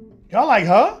 Y'all like,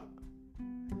 huh?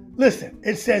 Listen,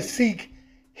 it says seek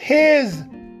his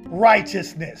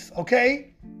righteousness,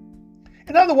 okay?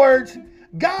 In other words,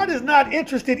 God is not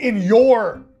interested in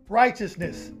your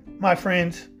righteousness, my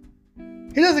friends.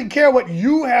 He doesn't care what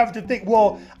you have to think.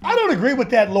 Well, I don't agree with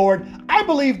that, Lord. I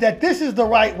believe that this is the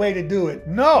right way to do it.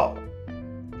 No,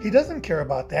 he doesn't care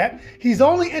about that. He's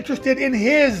only interested in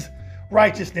his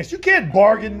righteousness. You can't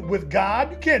bargain with God.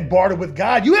 You can't barter with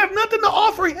God. You have nothing to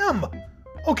offer him,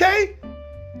 okay?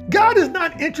 God is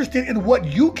not interested in what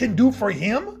you can do for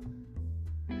him.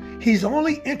 He's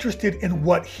only interested in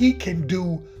what he can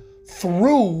do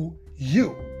through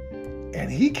you.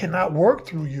 And he cannot work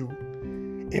through you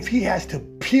if he has to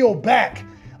peel back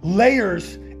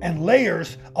layers and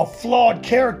layers of flawed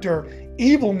character,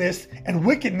 evilness and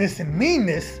wickedness and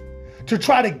meanness to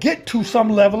try to get to some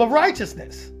level of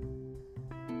righteousness.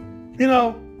 You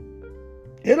know,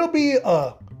 it'll be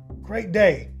a great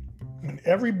day when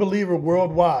every believer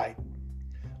worldwide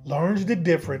learns the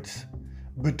difference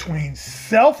between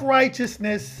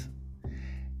self-righteousness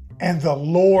and the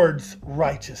Lord's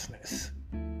righteousness.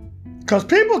 Because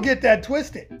people get that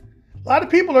twisted. A lot of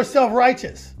people are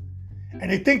self-righteous and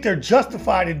they think they're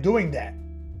justified in doing that.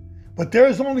 But there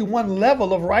is only one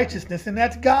level of righteousness, and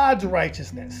that's God's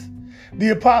righteousness. The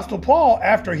Apostle Paul,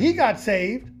 after he got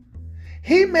saved,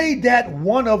 he made that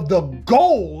one of the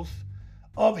goals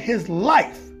of his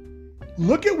life.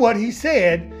 Look at what he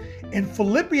said in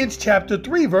Philippians chapter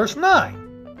 3, verse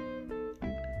 9.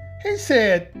 He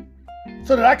said,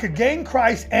 so that I could gain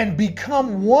Christ and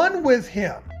become one with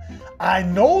him. I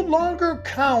no longer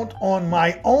count on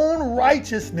my own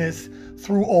righteousness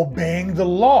through obeying the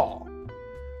law.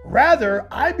 Rather,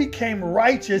 I became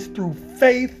righteous through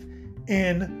faith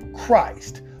in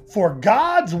Christ. For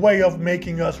God's way of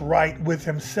making us right with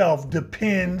himself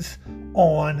depends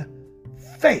on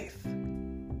faith.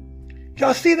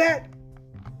 Y'all see that?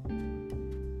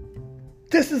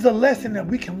 This is a lesson that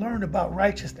we can learn about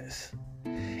righteousness.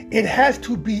 It has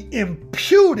to be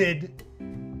imputed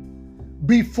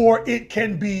before it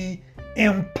can be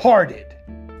imparted.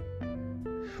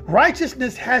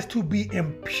 Righteousness has to be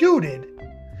imputed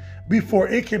before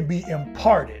it can be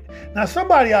imparted. Now,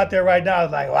 somebody out there right now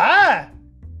is like,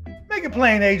 make it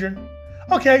plain, Adrian.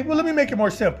 Okay, well, let me make it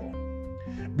more simple.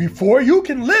 Before you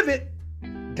can live it,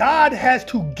 God has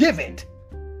to give it.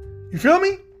 You feel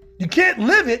me? You can't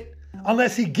live it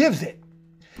unless he gives it.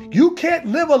 You can't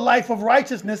live a life of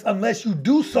righteousness unless you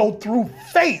do so through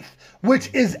faith,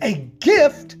 which is a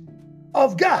gift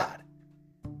of God.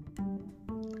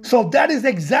 So that is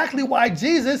exactly why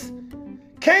Jesus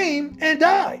came and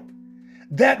died,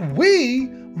 that we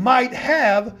might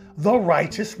have the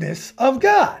righteousness of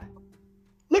God.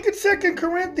 Look at 2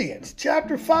 Corinthians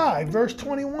chapter 5, verse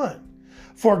 21.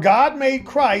 For God made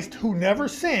Christ, who never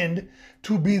sinned,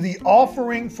 to be the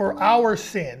offering for our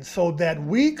sins, so that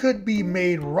we could be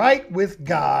made right with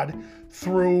God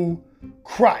through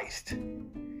Christ.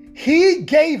 He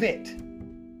gave it.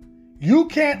 You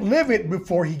can't live it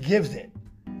before he gives it.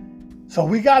 So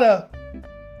we got to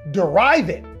derive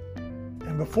it.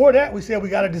 And before that, we said we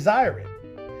got to desire it.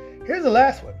 Here's the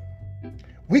last one.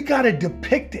 We got to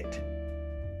depict it.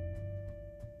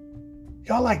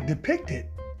 Y'all like depict it?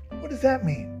 What does that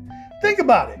mean? Think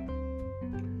about it.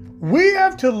 We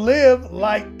have to live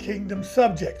like kingdom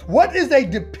subjects. What is a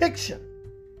depiction?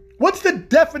 What's the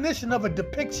definition of a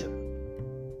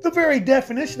depiction? The very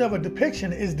definition of a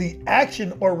depiction is the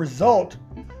action or result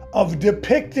of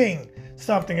depicting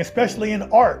something, especially in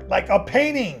art, like a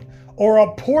painting or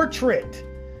a portrait.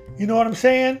 You know what I'm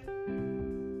saying?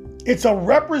 It's a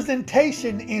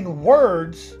representation in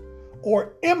words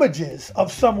or images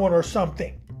of someone or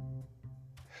something.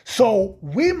 So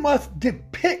we must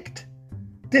depict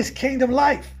this kingdom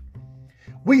life.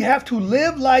 We have to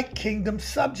live like kingdom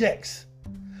subjects.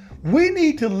 We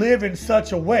need to live in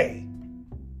such a way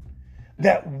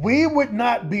that we would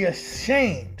not be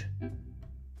ashamed.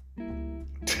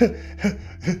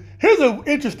 Here's an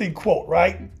interesting quote,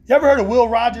 right? You ever heard of Will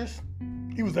Rogers?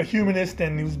 He was a humanist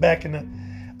and he was back in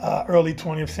the early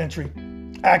 20th century.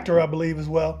 Actor, I believe, as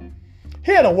well.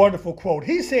 He had a wonderful quote.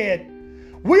 He said,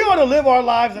 "We ought to live our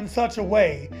lives in such a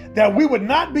way that we would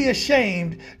not be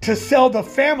ashamed to sell the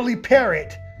family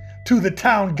parrot to the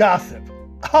town gossip."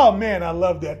 Oh man, I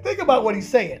love that. Think about what he's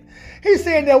saying. He's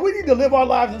saying that we need to live our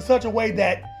lives in such a way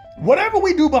that whatever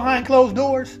we do behind closed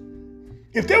doors,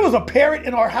 if there was a parrot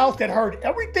in our house that heard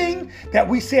everything that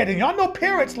we said, and y'all know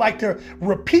parrots like to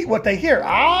repeat what they hear.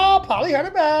 Oh, Polly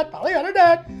heard that, Polly heard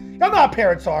that. Y'all know how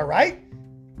parrots are, right?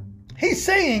 He's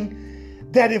saying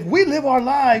that if we live our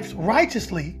lives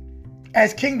righteously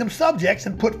as kingdom subjects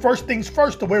and put first things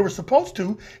first the way we're supposed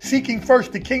to, seeking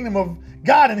first the kingdom of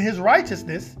God and his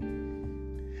righteousness,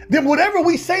 then whatever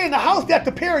we say in the house that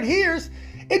the parrot hears,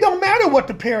 it don't matter what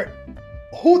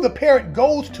who the parrot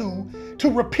goes to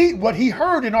repeat what he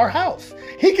heard in our house.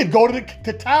 He could go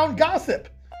to town gossip,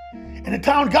 and the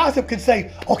town gossip could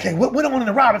say, "Okay, what went on in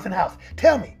the Robinson house?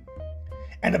 Tell me."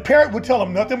 And the parrot would tell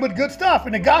him nothing but good stuff,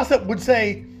 and the gossip would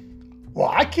say,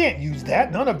 "Well, I can't use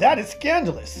that. None of that is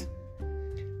scandalous."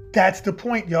 That's the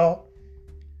point, y'all.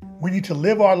 We need to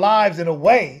live our lives in a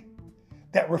way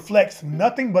that reflects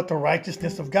nothing but the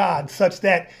righteousness of God, such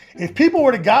that if people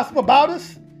were to gossip about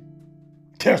us,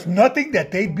 there's nothing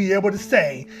that they'd be able to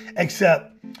say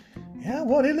except, "Yeah,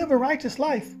 well, they live a righteous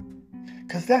life,"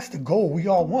 because that's the goal we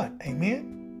all want.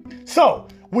 Amen. So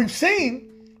we've seen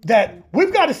that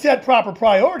we've got to set proper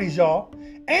priorities, y'all.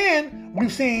 And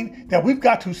we've seen that we've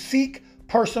got to seek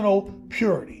personal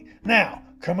purity. Now,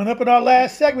 coming up in our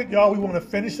last segment, y'all, we want to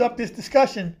finish up this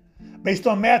discussion based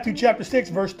on Matthew chapter 6,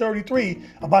 verse 33,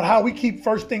 about how we keep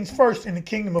first things first in the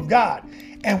kingdom of God.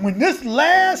 And in this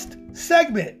last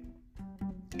segment,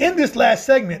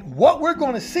 what we're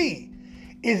going to see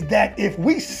is that if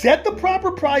we set the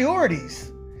proper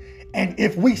priorities and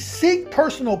if we seek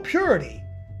personal purity,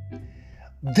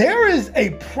 there is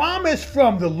a promise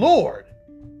from the Lord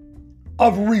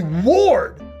of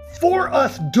reward for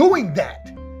us doing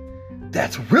that.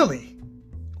 That's really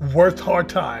worth our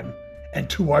time and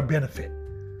to our benefit.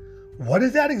 What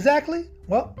is that exactly?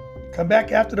 Well, come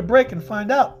back after the break and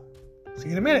find out. See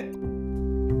you in a minute.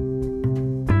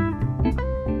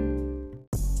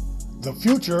 The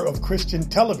future of Christian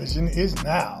television is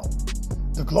now.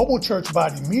 The Global Church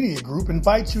Body Media Group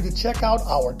invites you to check out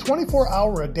our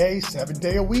 24-hour-a-day,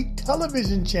 7-day-a-week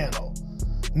television channel,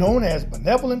 known as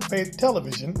Benevolent Faith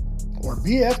Television, or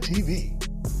BFTV.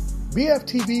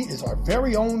 BFTV is our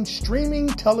very own streaming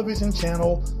television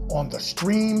channel on the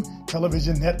Stream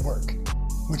Television Network,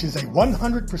 which is a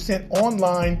 100%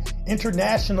 online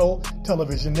international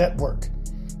television network.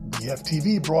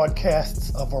 BFTV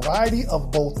broadcasts a variety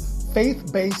of both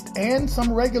faith-based and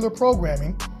some regular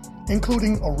programming,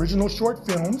 including original short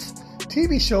films,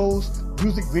 TV shows,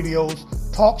 music videos,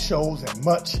 talk shows, and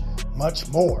much, much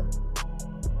more.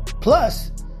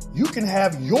 Plus, you can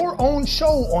have your own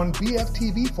show on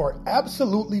BFTV for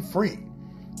absolutely free.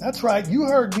 That's right, you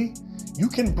heard me. You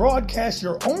can broadcast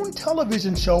your own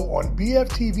television show on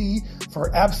BFTV for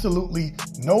absolutely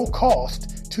no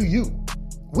cost to you.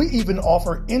 We even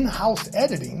offer in-house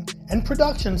editing and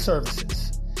production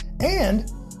services.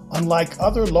 And unlike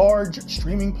other large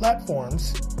streaming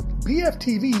platforms,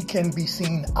 BFTV can be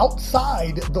seen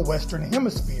outside the Western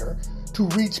Hemisphere to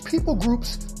reach people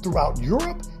groups throughout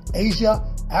Europe, Asia,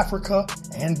 Africa,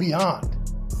 and beyond.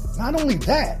 Not only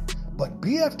that, but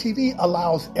BFTV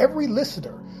allows every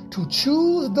listener to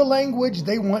choose the language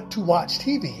they want to watch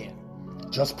TV in.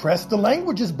 Just press the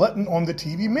languages button on the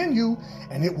TV menu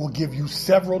and it will give you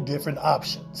several different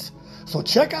options. So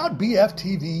check out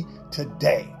BFTV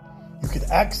today. You can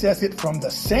access it from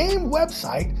the same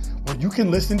website where you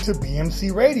can listen to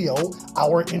BMC Radio,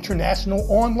 our international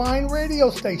online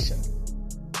radio station.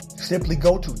 Simply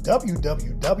go to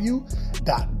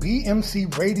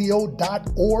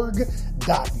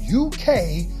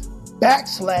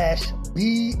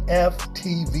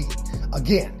www.bmcradio.org.uk/BFTV.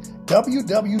 Again,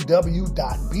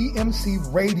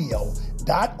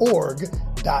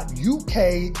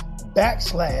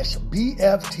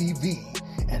 www.bmcradio.org.uk/BFTV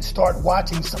and start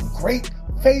watching some great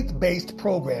faith-based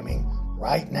programming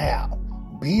right now.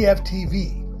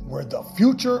 BFTV, where the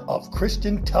future of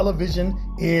Christian television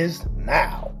is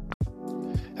now.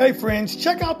 Hey friends,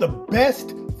 check out the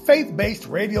best faith-based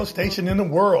radio station in the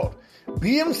world,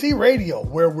 BMC Radio,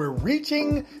 where we're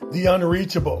reaching the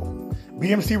unreachable.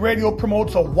 BMC Radio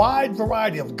promotes a wide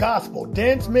variety of gospel,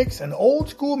 dance mix, and old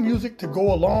school music to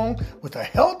go along with a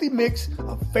healthy mix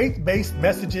of faith-based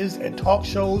messages and talk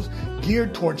shows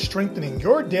geared towards strengthening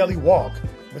your daily walk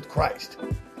with Christ.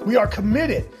 We are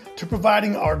committed to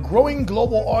providing our growing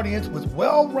global audience with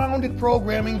well-rounded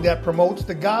programming that promotes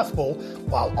the gospel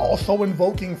while also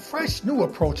invoking fresh new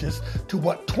approaches to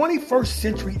what 21st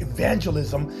century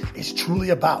evangelism is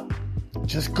truly about.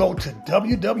 Just go to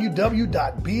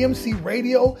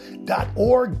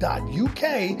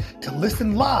www.bmcradio.org.uk to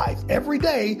listen live every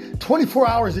day, 24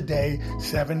 hours a day,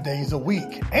 7 days a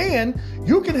week. And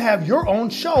you can have your own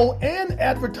show and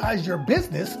advertise your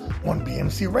business on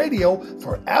BMC Radio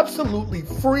for absolutely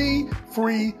free.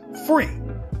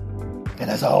 And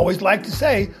as I always like to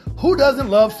say, who doesn't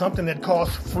love something that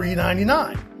costs free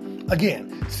 99?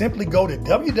 Again, simply go to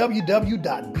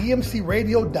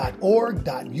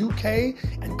www.bmcradio.org.uk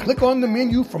and click on the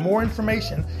menu for more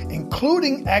information,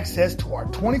 including access to our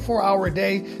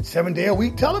 24-hour-a-day,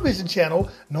 7-day-a-week television channel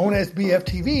known as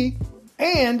BFTV,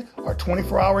 and our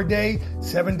 24-hour-a-day,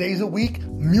 7 days a week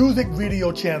music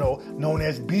video channel known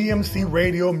as BMC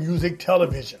Radio Music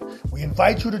Television. We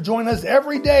invite you to join us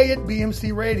every day at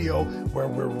BMC Radio, where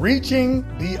we're reaching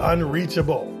the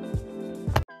unreachable.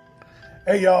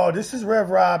 Hey y'all, this is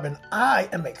Rev Rob, and I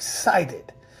am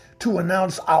excited to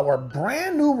announce our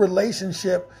brand new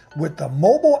relationship with the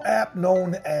mobile app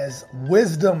known as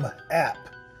Wisdom App,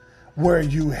 where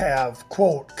you have,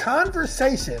 quote,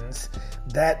 conversations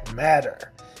that matter.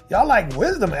 Y'all like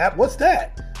Wisdom App? What's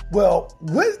that? Well,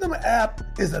 Wisdom App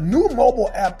is a new mobile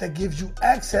app that gives you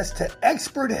access to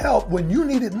expert help when you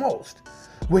need it most.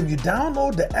 When you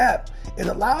download the app, it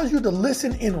allows you to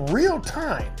listen in real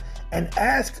time and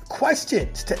ask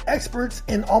questions to experts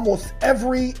in almost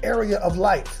every area of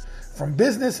life, from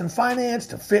business and finance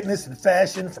to fitness and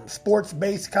fashion, from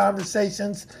sports-based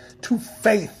conversations to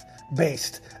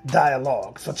faith-based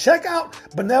dialogue. So check out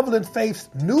Benevolent Faith's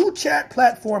new chat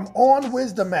platform on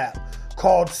Wisdom App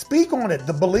called Speak On It,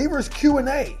 the Believer's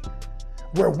Q&A,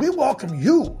 where we welcome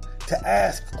you to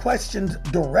ask questions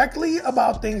directly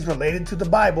about things related to the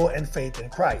Bible and faith in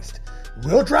Christ.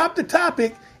 We'll drop the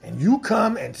topic and you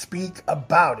come and speak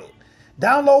about it.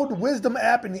 Download the Wisdom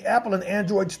app in the Apple and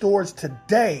Android stores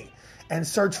today and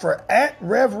search for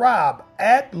 @RevRob,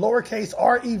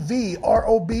 @REVROB,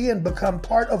 and become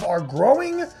part of our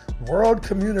growing world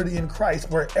community in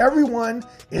Christ, where everyone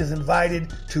is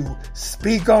invited to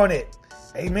speak on it.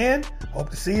 Amen. Hope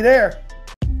to see you there.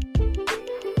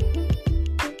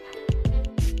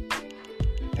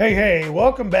 Hey,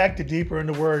 welcome back to Deeper in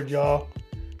the Word, y'all.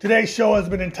 Today's show has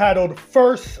been entitled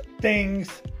First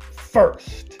Things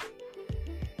First.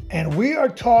 And we are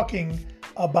talking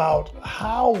about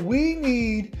how we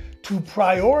need to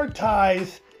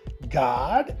prioritize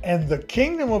God and the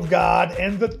kingdom of God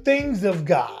and the things of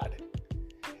God,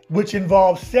 which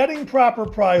involves setting proper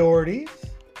priorities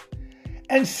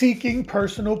and seeking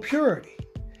personal purity.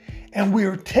 And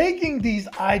we're taking these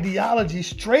ideologies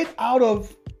straight out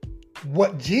of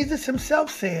what Jesus himself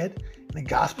said in the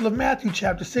Gospel of Matthew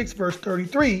chapter 6, verse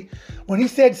 33, when he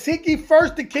said, "Seek ye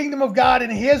first the kingdom of God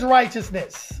and his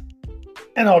righteousness,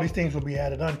 and all these things will be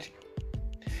added unto you."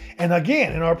 And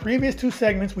again, in our previous two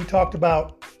segments, we talked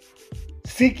about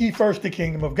seek ye first the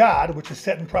kingdom of God, which is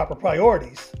setting proper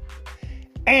priorities,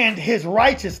 and his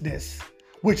righteousness,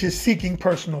 which is seeking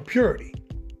personal purity.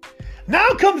 Now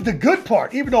comes the good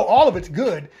part. Even though all of it's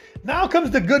good, now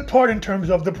comes the good part in terms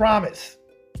of the promise.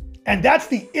 And that's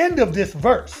the end of this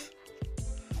verse,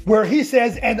 where he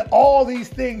says, and all these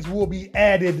things will be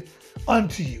added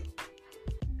unto you.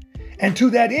 And to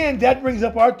that end, that brings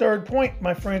up our third point,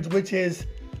 my friends, which is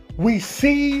we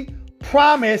see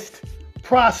promised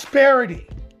prosperity.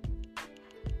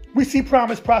 We see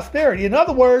promised prosperity. In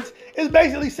other words, it's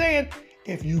basically saying,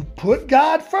 if you put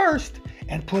God first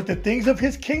and put the things of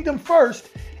his kingdom first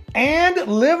and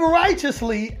live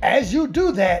righteously as you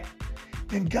do that,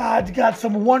 then God's got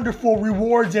some wonderful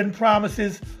rewards and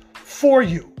promises for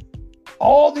you.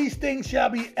 All these things shall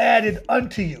be added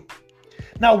unto you.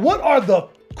 Now, what are the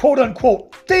quote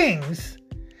unquote things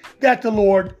that the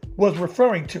Lord was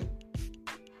referring to?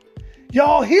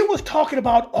 Y'all, he was talking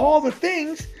about all the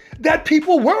things that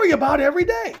people worry about every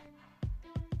day.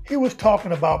 He was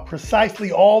talking about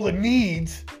precisely all the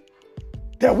needs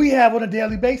that we have on a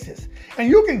daily basis. And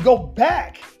you can go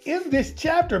back in this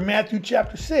chapter, Matthew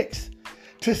chapter 6,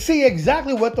 to see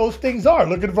exactly what those things are.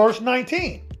 Look at verse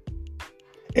 19.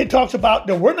 It talks about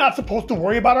that we're not supposed to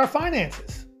worry about our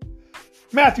finances.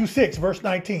 Matthew 6, verse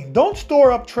 19. Don't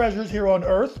store up treasures here on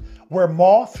earth where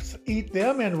moths eat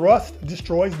them and rust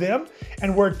destroys them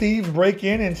and where thieves break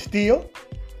in and steal.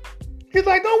 He's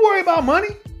like, don't worry about money.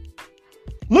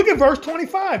 Look at verse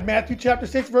 25, Matthew chapter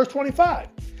 6, verse 25.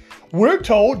 We're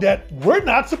told that we're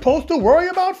not supposed to worry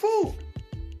about food.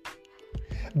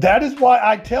 That is why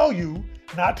I tell you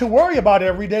not to worry about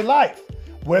everyday life,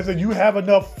 whether you have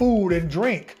enough food and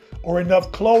drink or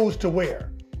enough clothes to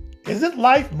wear. Isn't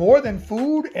life more than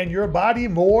food and your body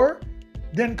more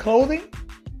than clothing?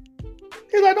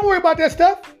 He's like, don't worry about that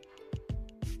stuff.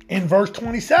 In verse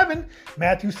 27,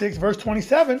 Matthew 6, verse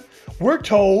 27, we're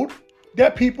told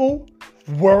that people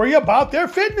worry about their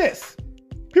fitness.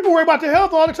 People worry about their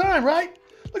health all the time, right?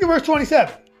 Look at verse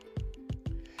 27.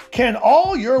 Can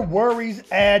all your worries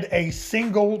add a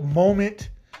single moment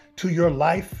to your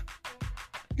life?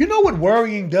 You know what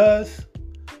worrying does?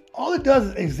 All it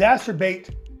does is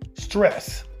exacerbate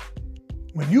stress.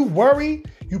 When you worry,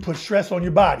 you put stress on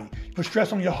your body, you put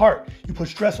stress on your heart, you put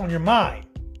stress on your mind.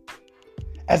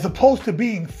 As opposed to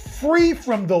being free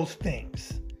from those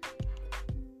things.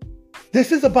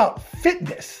 This is about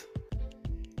fitness,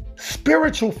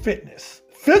 spiritual fitness,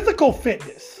 physical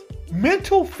fitness,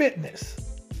 mental fitness.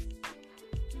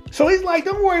 So he's like,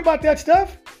 don't worry about that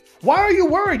stuff. Why are you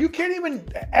worried? You can't even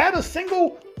add a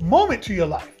single moment to your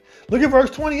life. Look at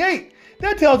verse 28.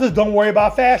 That tells us don't worry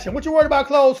about fashion. What you worried about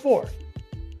clothes for?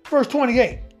 Verse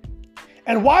 28.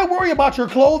 And why worry about your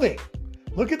clothing?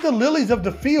 Look at the lilies of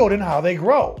the field and how they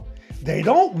grow. They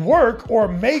don't work or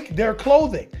make their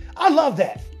clothing. I love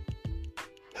that.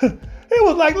 It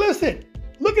was like, listen,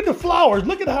 look at the flowers.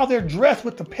 Look at how they're dressed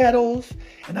with the petals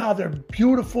and how they're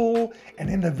beautiful and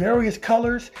in the various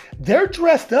colors. They're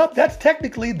dressed up. That's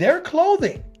technically their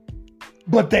clothing.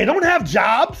 But they don't have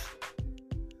jobs.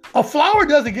 A flower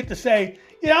doesn't get to say,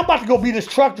 yeah, I'm about to go be this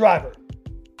truck driver.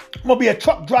 I'm going to be a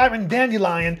truck driving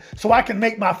dandelion so I can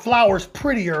make my flowers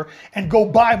prettier and go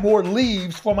buy more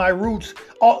leaves for my roots.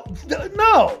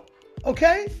 No,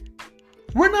 okay?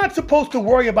 We're not supposed to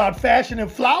worry about fashion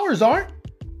if flowers aren't.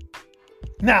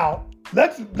 Now,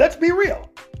 let's be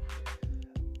real.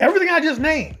 Everything I just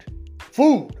named,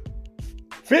 food,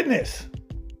 fitness,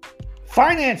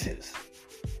 finances,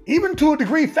 even to a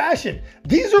degree fashion,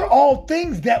 these are all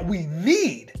things that we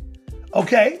need,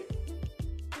 okay?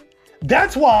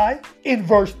 That's why in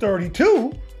verse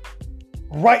 32,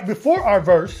 right before our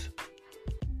verse,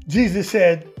 Jesus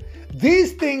said,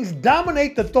 these things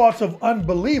dominate the thoughts of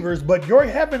unbelievers, but your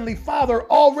heavenly Father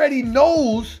already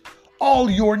knows all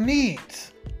your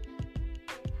needs.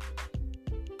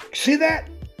 See that?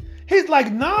 He's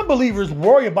like, non-believers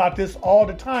worry about this all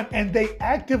the time and they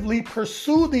actively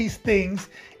pursue these things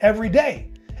every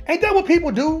day. Ain't that what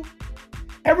people do?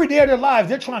 Every day of their lives,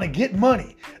 they're trying to get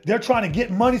money. They're trying to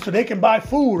get money so they can buy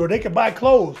food or they can buy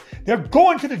clothes. They're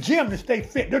going to the gym to stay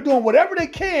fit. They're doing whatever they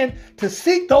can to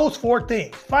seek those four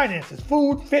things: finances,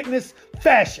 food, fitness,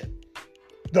 fashion.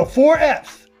 The 4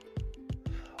 F's.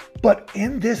 But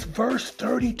in this verse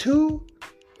 32,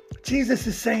 Jesus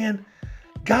is saying,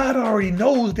 God already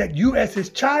knows that you as his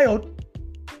child,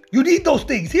 you need those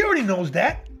things. He already knows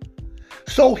that.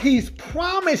 So he's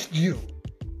promised you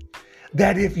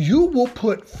that if you will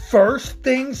put first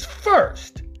things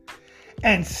first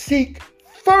and seek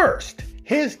first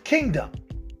his kingdom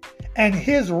and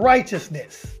his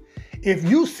righteousness, if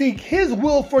you seek his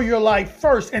will for your life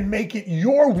first and make it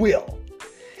your will,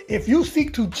 if you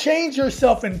seek to change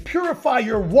yourself and purify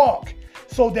your walk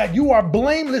so that you are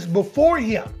blameless before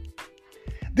him,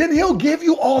 then he'll give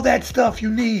you all that stuff you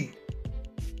need.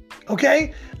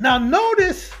 Okay? Now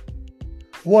notice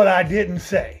what I didn't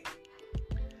say.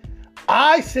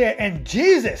 I said, and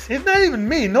Jesus, it's not even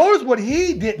me. Notice what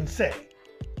he didn't say.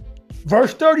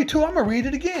 Verse 32, I'm going to read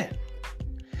it again.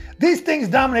 These things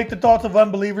dominate the thoughts of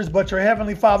unbelievers, but your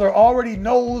heavenly Father already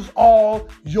knows all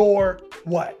your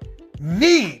what?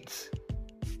 Needs.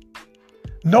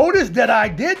 Notice that I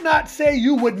did not say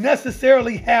you would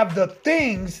necessarily have the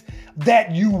things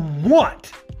that you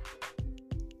want.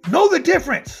 Know the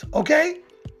difference, okay?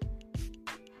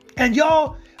 And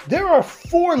y'all, there are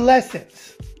 4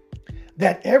 lessons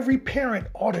that every parent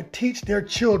ought to teach their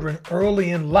children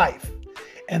early in life.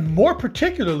 And more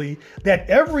particularly, that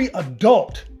every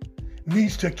adult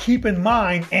needs to keep in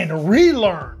mind and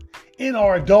relearn in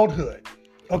our adulthood.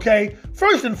 Okay?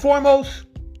 First and foremost,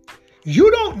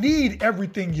 you don't need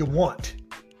everything you want.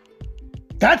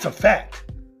 That's a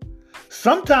fact.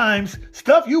 Sometimes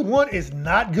stuff you want is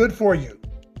not good for you.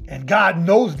 And God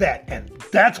knows that. And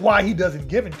that's why he doesn't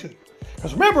give it to you.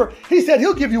 Because remember, he said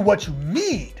he'll give you what you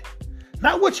need,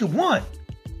 not what you want.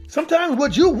 Sometimes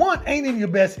what you want ain't in your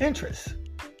best interest.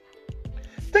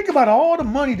 Think about all the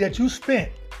money that you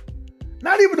spent,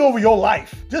 not even over your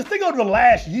life. Just think over the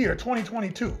last year,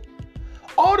 2022.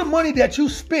 All the money that you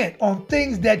spent on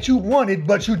things that you wanted,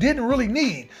 but you didn't really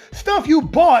need. Stuff you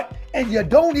bought and you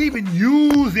don't even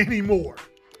use anymore.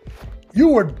 You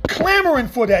were clamoring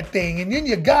for that thing and then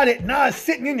you got it. Now it's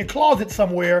sitting in your closet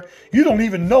somewhere. You don't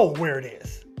even know where it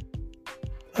is.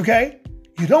 Okay?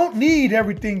 You don't need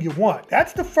everything you want.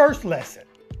 That's the first lesson.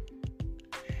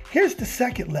 Here's the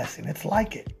second lesson. It's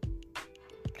like it.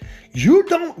 You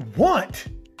don't want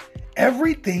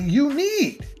everything you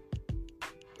need.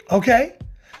 Okay?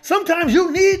 Sometimes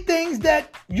you need things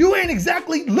that you ain't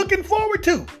exactly looking forward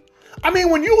to. I mean,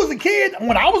 when I was a kid,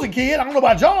 I don't know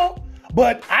about y'all,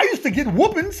 but I used to get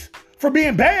whoopings for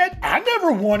being bad. I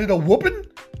never wanted a whooping.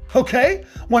 Okay?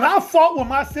 When I fought with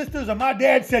my sisters and my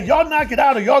dad said, y'all knock it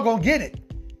out or y'all gonna get it.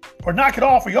 Or knock it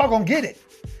off or y'all gonna get it.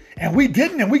 And we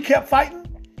didn't and we kept fighting.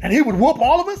 And he would whoop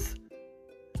all of us.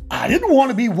 I didn't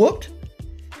want to be whooped,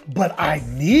 but I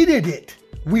needed it.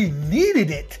 We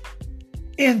needed it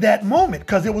in that moment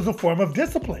because it was a form of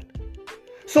discipline.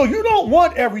 So you don't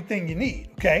want everything you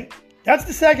need, okay? That's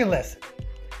the second lesson.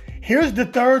 Here's the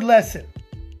third lesson.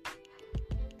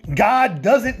 God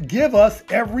doesn't give us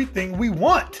everything we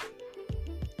want.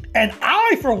 And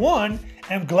I, for one,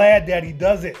 am glad that he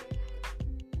doesn't.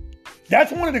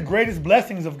 That's one of the greatest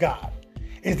blessings of God.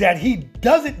 Is that he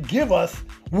doesn't give us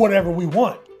whatever we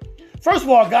want. First of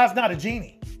all, God's not a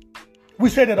genie.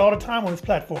 We say that all the time on this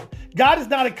platform. God is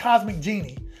not a cosmic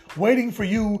genie waiting for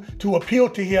you to appeal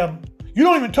to him. You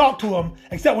don't even talk to him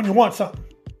except when you want something.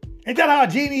 Ain't that how a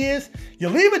genie is? You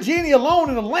leave a genie alone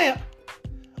in a lamp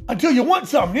until you want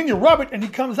something. Then you rub it and he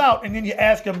comes out and then you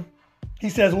ask him.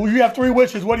 He says, well, you have 3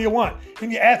 wishes. What do you want?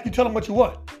 Then you tell him what you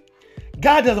want.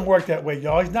 God doesn't work that way,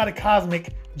 y'all. He's not a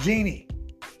cosmic genie.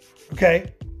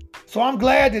 Okay? So I'm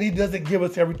glad that he doesn't give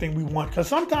us everything we want. Because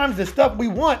sometimes the stuff we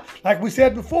want, like we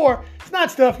said before, it's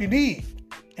not stuff you need.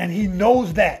 And he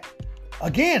knows that.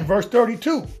 Again, verse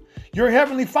 32. Your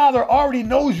heavenly Father already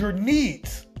knows your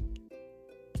needs.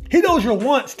 He knows your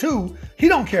wants too. He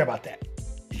don't care about that.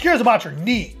 He cares about your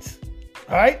needs.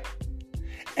 All right?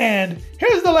 And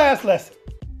here's the last lesson.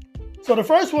 So the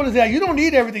first one is that you don't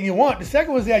need everything you want. The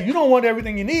second one is that you don't want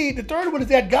everything you need. The third one is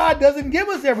that God doesn't give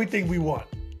us everything we want.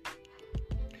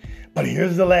 But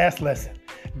here's the last lesson.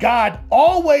 God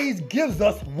always gives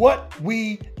us what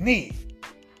we need.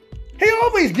 He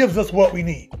always gives us what we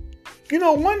need. You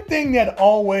know, one thing that I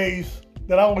always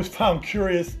found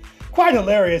curious, quite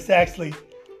hilarious actually,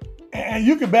 and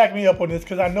you can back me up on this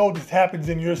because I know this happens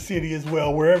in your city as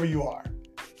well, wherever you are.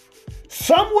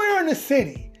 Somewhere in the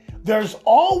city, there's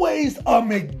always a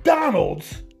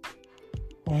McDonald's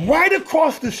right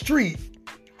across the street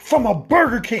from a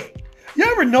Burger King. You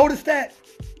ever notice that?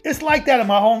 It's like that in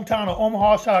my hometown of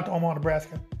Omaha. Shout out to Omaha,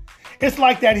 Nebraska. It's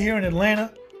like that here in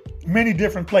Atlanta, many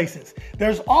different places.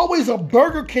 There's always a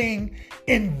Burger King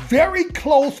in very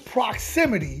close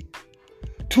proximity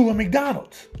to a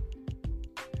McDonald's.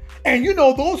 And you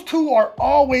know, those two are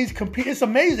always competing. It's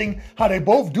amazing how they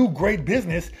both do great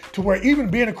business to where even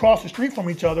being across the street from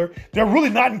each other, they're really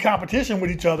not in competition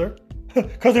with each other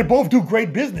because they both do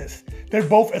great business. They're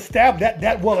both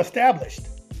that well established,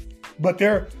 but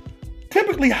they're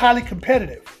typically highly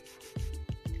competitive.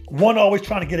 One always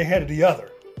trying to get ahead of the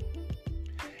other.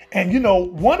 And you know,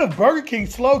 one of Burger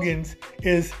King's slogans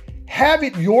is have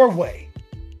it your way.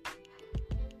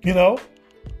 You know,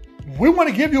 We want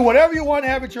to give you whatever you want,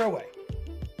 have it your way.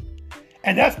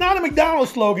 And that's not a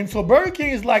McDonald's slogan. So Burger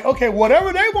King is like, okay,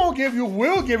 whatever they won't give you,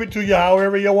 we'll give it to you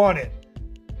however you want it.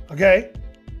 Okay?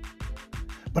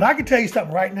 But I can tell you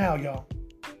something right now, y'all.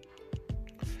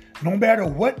 No matter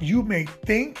what you may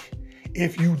think,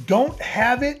 if you don't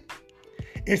have it,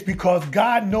 it's because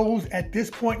God knows at this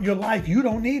point in your life you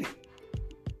don't need it.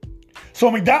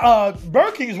 So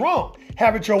Burger King is wrong.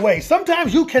 Have it your way.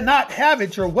 Sometimes you cannot have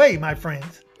it your way, my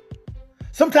friends.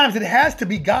 Sometimes it has to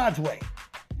be God's way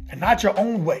and not your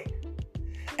own way.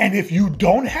 And if you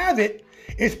don't have it,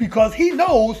 it's because he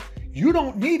knows you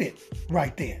don't need it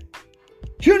right then.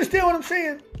 Do you understand what I'm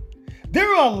saying?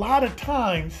 There are a lot of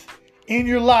times in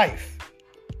your life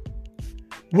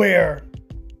where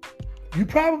you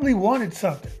probably wanted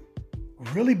something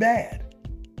really bad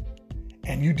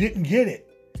and you didn't get it.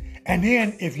 And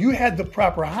then if you had the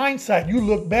proper hindsight, you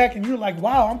look back and you're like,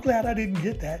 wow, I'm glad I didn't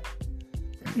get that.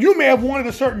 You may have wanted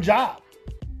a certain job.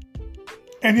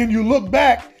 And then you look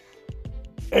back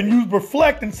and you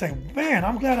reflect and say, man,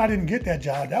 I'm glad I didn't get that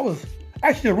job. That was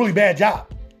actually a really bad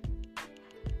job.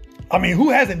 I mean, who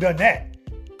hasn't done that?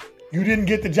 You didn't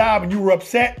get the job and you were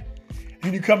upset.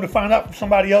 And you come to find out from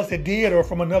somebody else that did or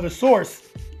from another source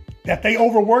that they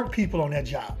overworked people on that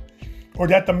job. Or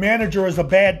that the manager is a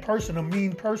bad person, a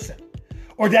mean person.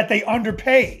 Or that they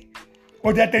underpay.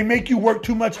 Or that they make you work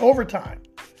too much overtime.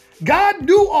 God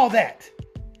knew all that.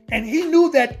 And he knew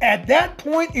that at that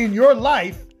point in your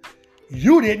life,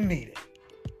 you didn't need it.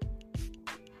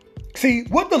 See,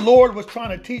 what the Lord was trying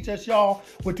to teach us, y'all,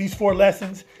 with these 4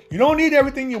 lessons, you don't need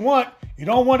everything you want. You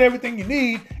don't want everything you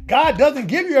need. God doesn't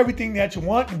give you everything that you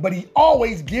want, but he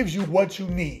always gives you what you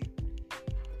need.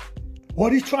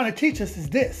 What he's trying to teach us is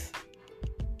this.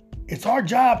 It's our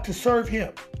job to serve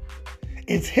him.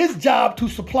 It's his job to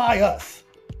supply us.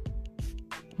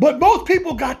 But most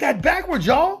people got that backwards,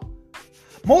 y'all.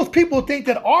 Most people think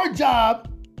that our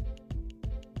job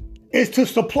is to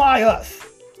supply us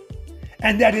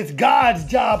and that it's God's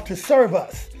job to serve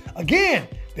us. Again,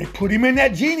 they put him in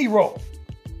that genie role.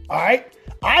 All right?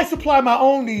 I supply my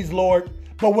own needs, Lord,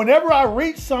 but whenever I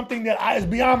reach something that is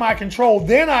beyond my control,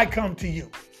 then I come to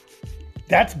you.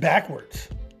 That's backwards.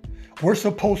 We're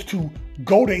supposed to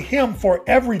go to him for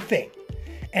everything.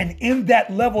 And in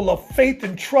that level of faith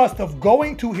and trust of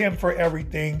going to him for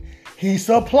everything, he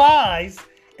supplies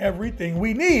everything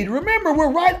we need. Remember,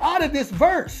 we're right out of this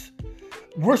verse.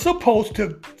 We're supposed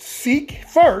to seek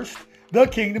first the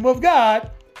kingdom of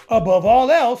God above all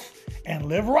else and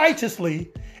live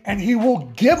righteously, and he will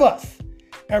give us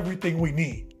everything we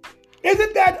need.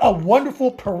 Isn't that a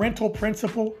wonderful parental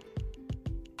principle?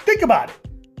 Think about it.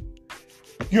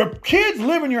 Your kids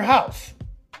live in your house.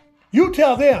 You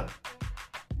tell them,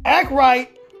 act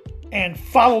right and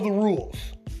follow the rules.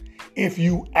 If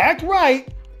you act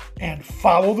right and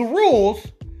follow the rules,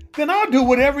 then I'll do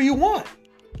whatever you want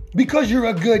because you're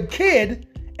a good kid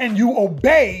and you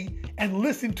obey and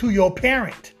listen to your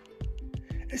parent.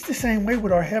 It's the same way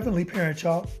with our heavenly parent,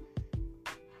 y'all.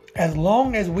 As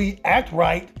long as we act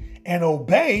right and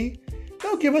obey,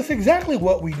 they'll give us exactly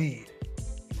what we need.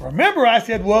 Remember, I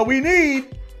said what we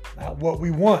need, not what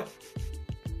we want.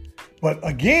 But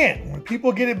again, when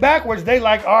people get it backwards, they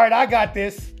like, all right, I got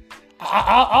this.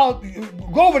 I'll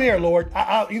go over there, Lord.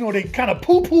 They kind of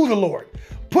poo-poo the Lord,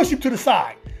 push him to the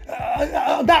side.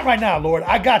 Not right now, Lord.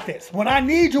 I got this. When I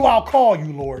need you, I'll call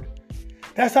you, Lord.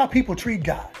 That's how people treat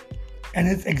God. And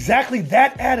it's exactly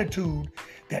that attitude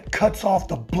that cuts off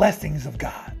the blessings of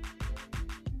God.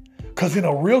 Because in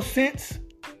a real sense,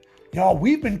 y'all,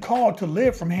 we've been called to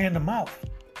live from hand to mouth.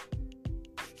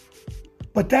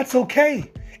 But that's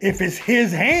okay if it's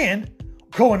his hand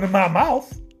going to my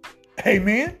mouth.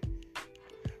 Amen.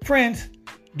 Friends,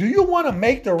 do you want to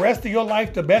make the rest of your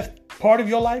life the best part of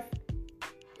your life?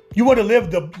 You want to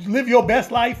live your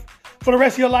best life for the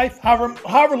rest of your life,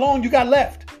 however long you got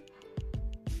left?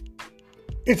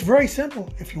 It's very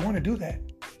simple if you want to do that.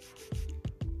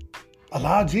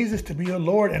 Allow Jesus to be your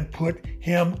Lord and put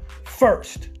him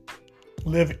first.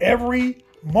 Live every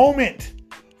moment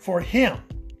for him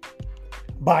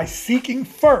by seeking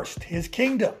first his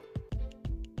kingdom,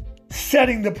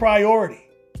 setting the priority,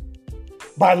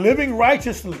 by living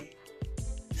righteously,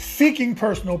 seeking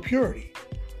personal purity.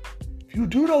 If you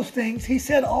do those things, he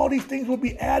said all these things will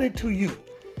be added to you.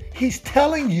 He's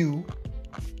telling you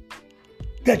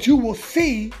that you will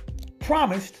see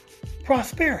promised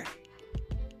prosperity.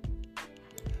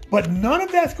 But none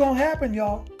of that's going to happen,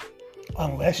 y'all,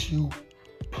 unless you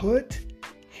put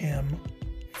him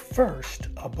first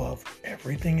above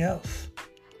everything else.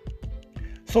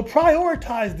 So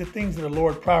prioritize the things of the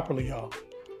Lord properly, y'all,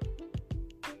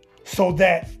 so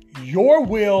that your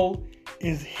will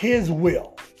is His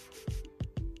will.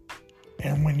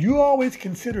 And when you always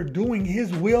consider doing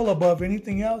His will above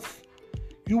anything else,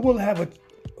 you will have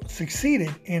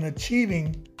succeeded in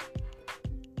achieving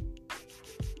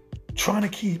trying to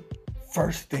keep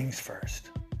first things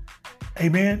first.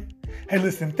 Amen. Hey,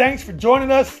 listen, thanks for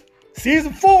joining us.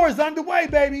 Season 4 is underway,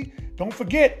 baby. Don't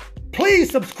forget, please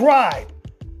subscribe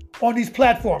on these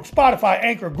platforms: Spotify,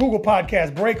 Anchor, Google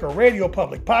Podcasts, Breaker, Radio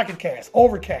Public, Pocket Cast,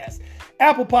 Overcast,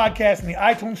 Apple Podcasts in the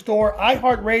iTunes Store,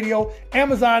 iHeartRadio,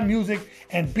 Amazon Music,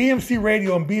 and BMC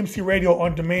Radio and BMC Radio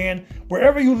On Demand.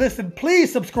 Wherever you listen,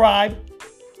 please subscribe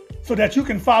so that you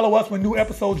can follow us when new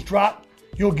episodes drop.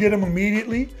 You'll get them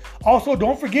immediately. Also,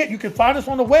 don't forget, you can find us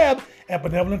on the web at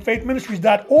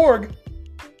benevolentfaithministries.org.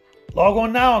 Log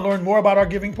on now and learn more about our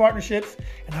giving partnerships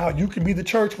and how you can be the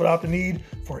church without the need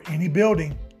for any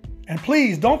building. And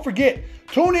please don't forget,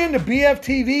 tune in to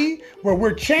BFTV, where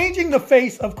we're changing the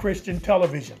face of Christian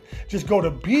television. Just go to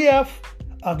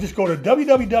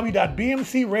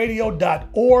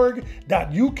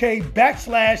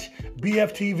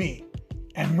www.bmcradio.org.uk/BFTV.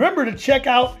 And remember to check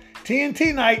out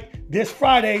TNT Night this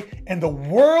Friday and the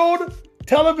world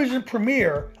television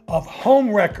premiere of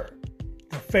Homewrecker,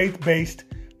 the faith-based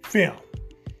film.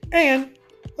 And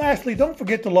lastly, don't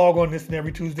forget to log on this and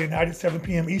every Tuesday night at 7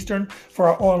 p.m. Eastern for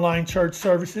our online church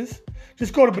services.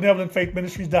 Just go to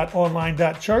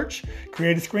benevolentfaithministries.online.church,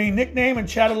 create a screen nickname, and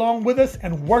chat along with us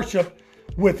and worship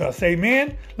with us.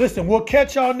 Amen. Listen, we'll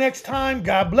catch y'all next time.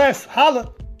 God bless.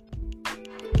 Holla.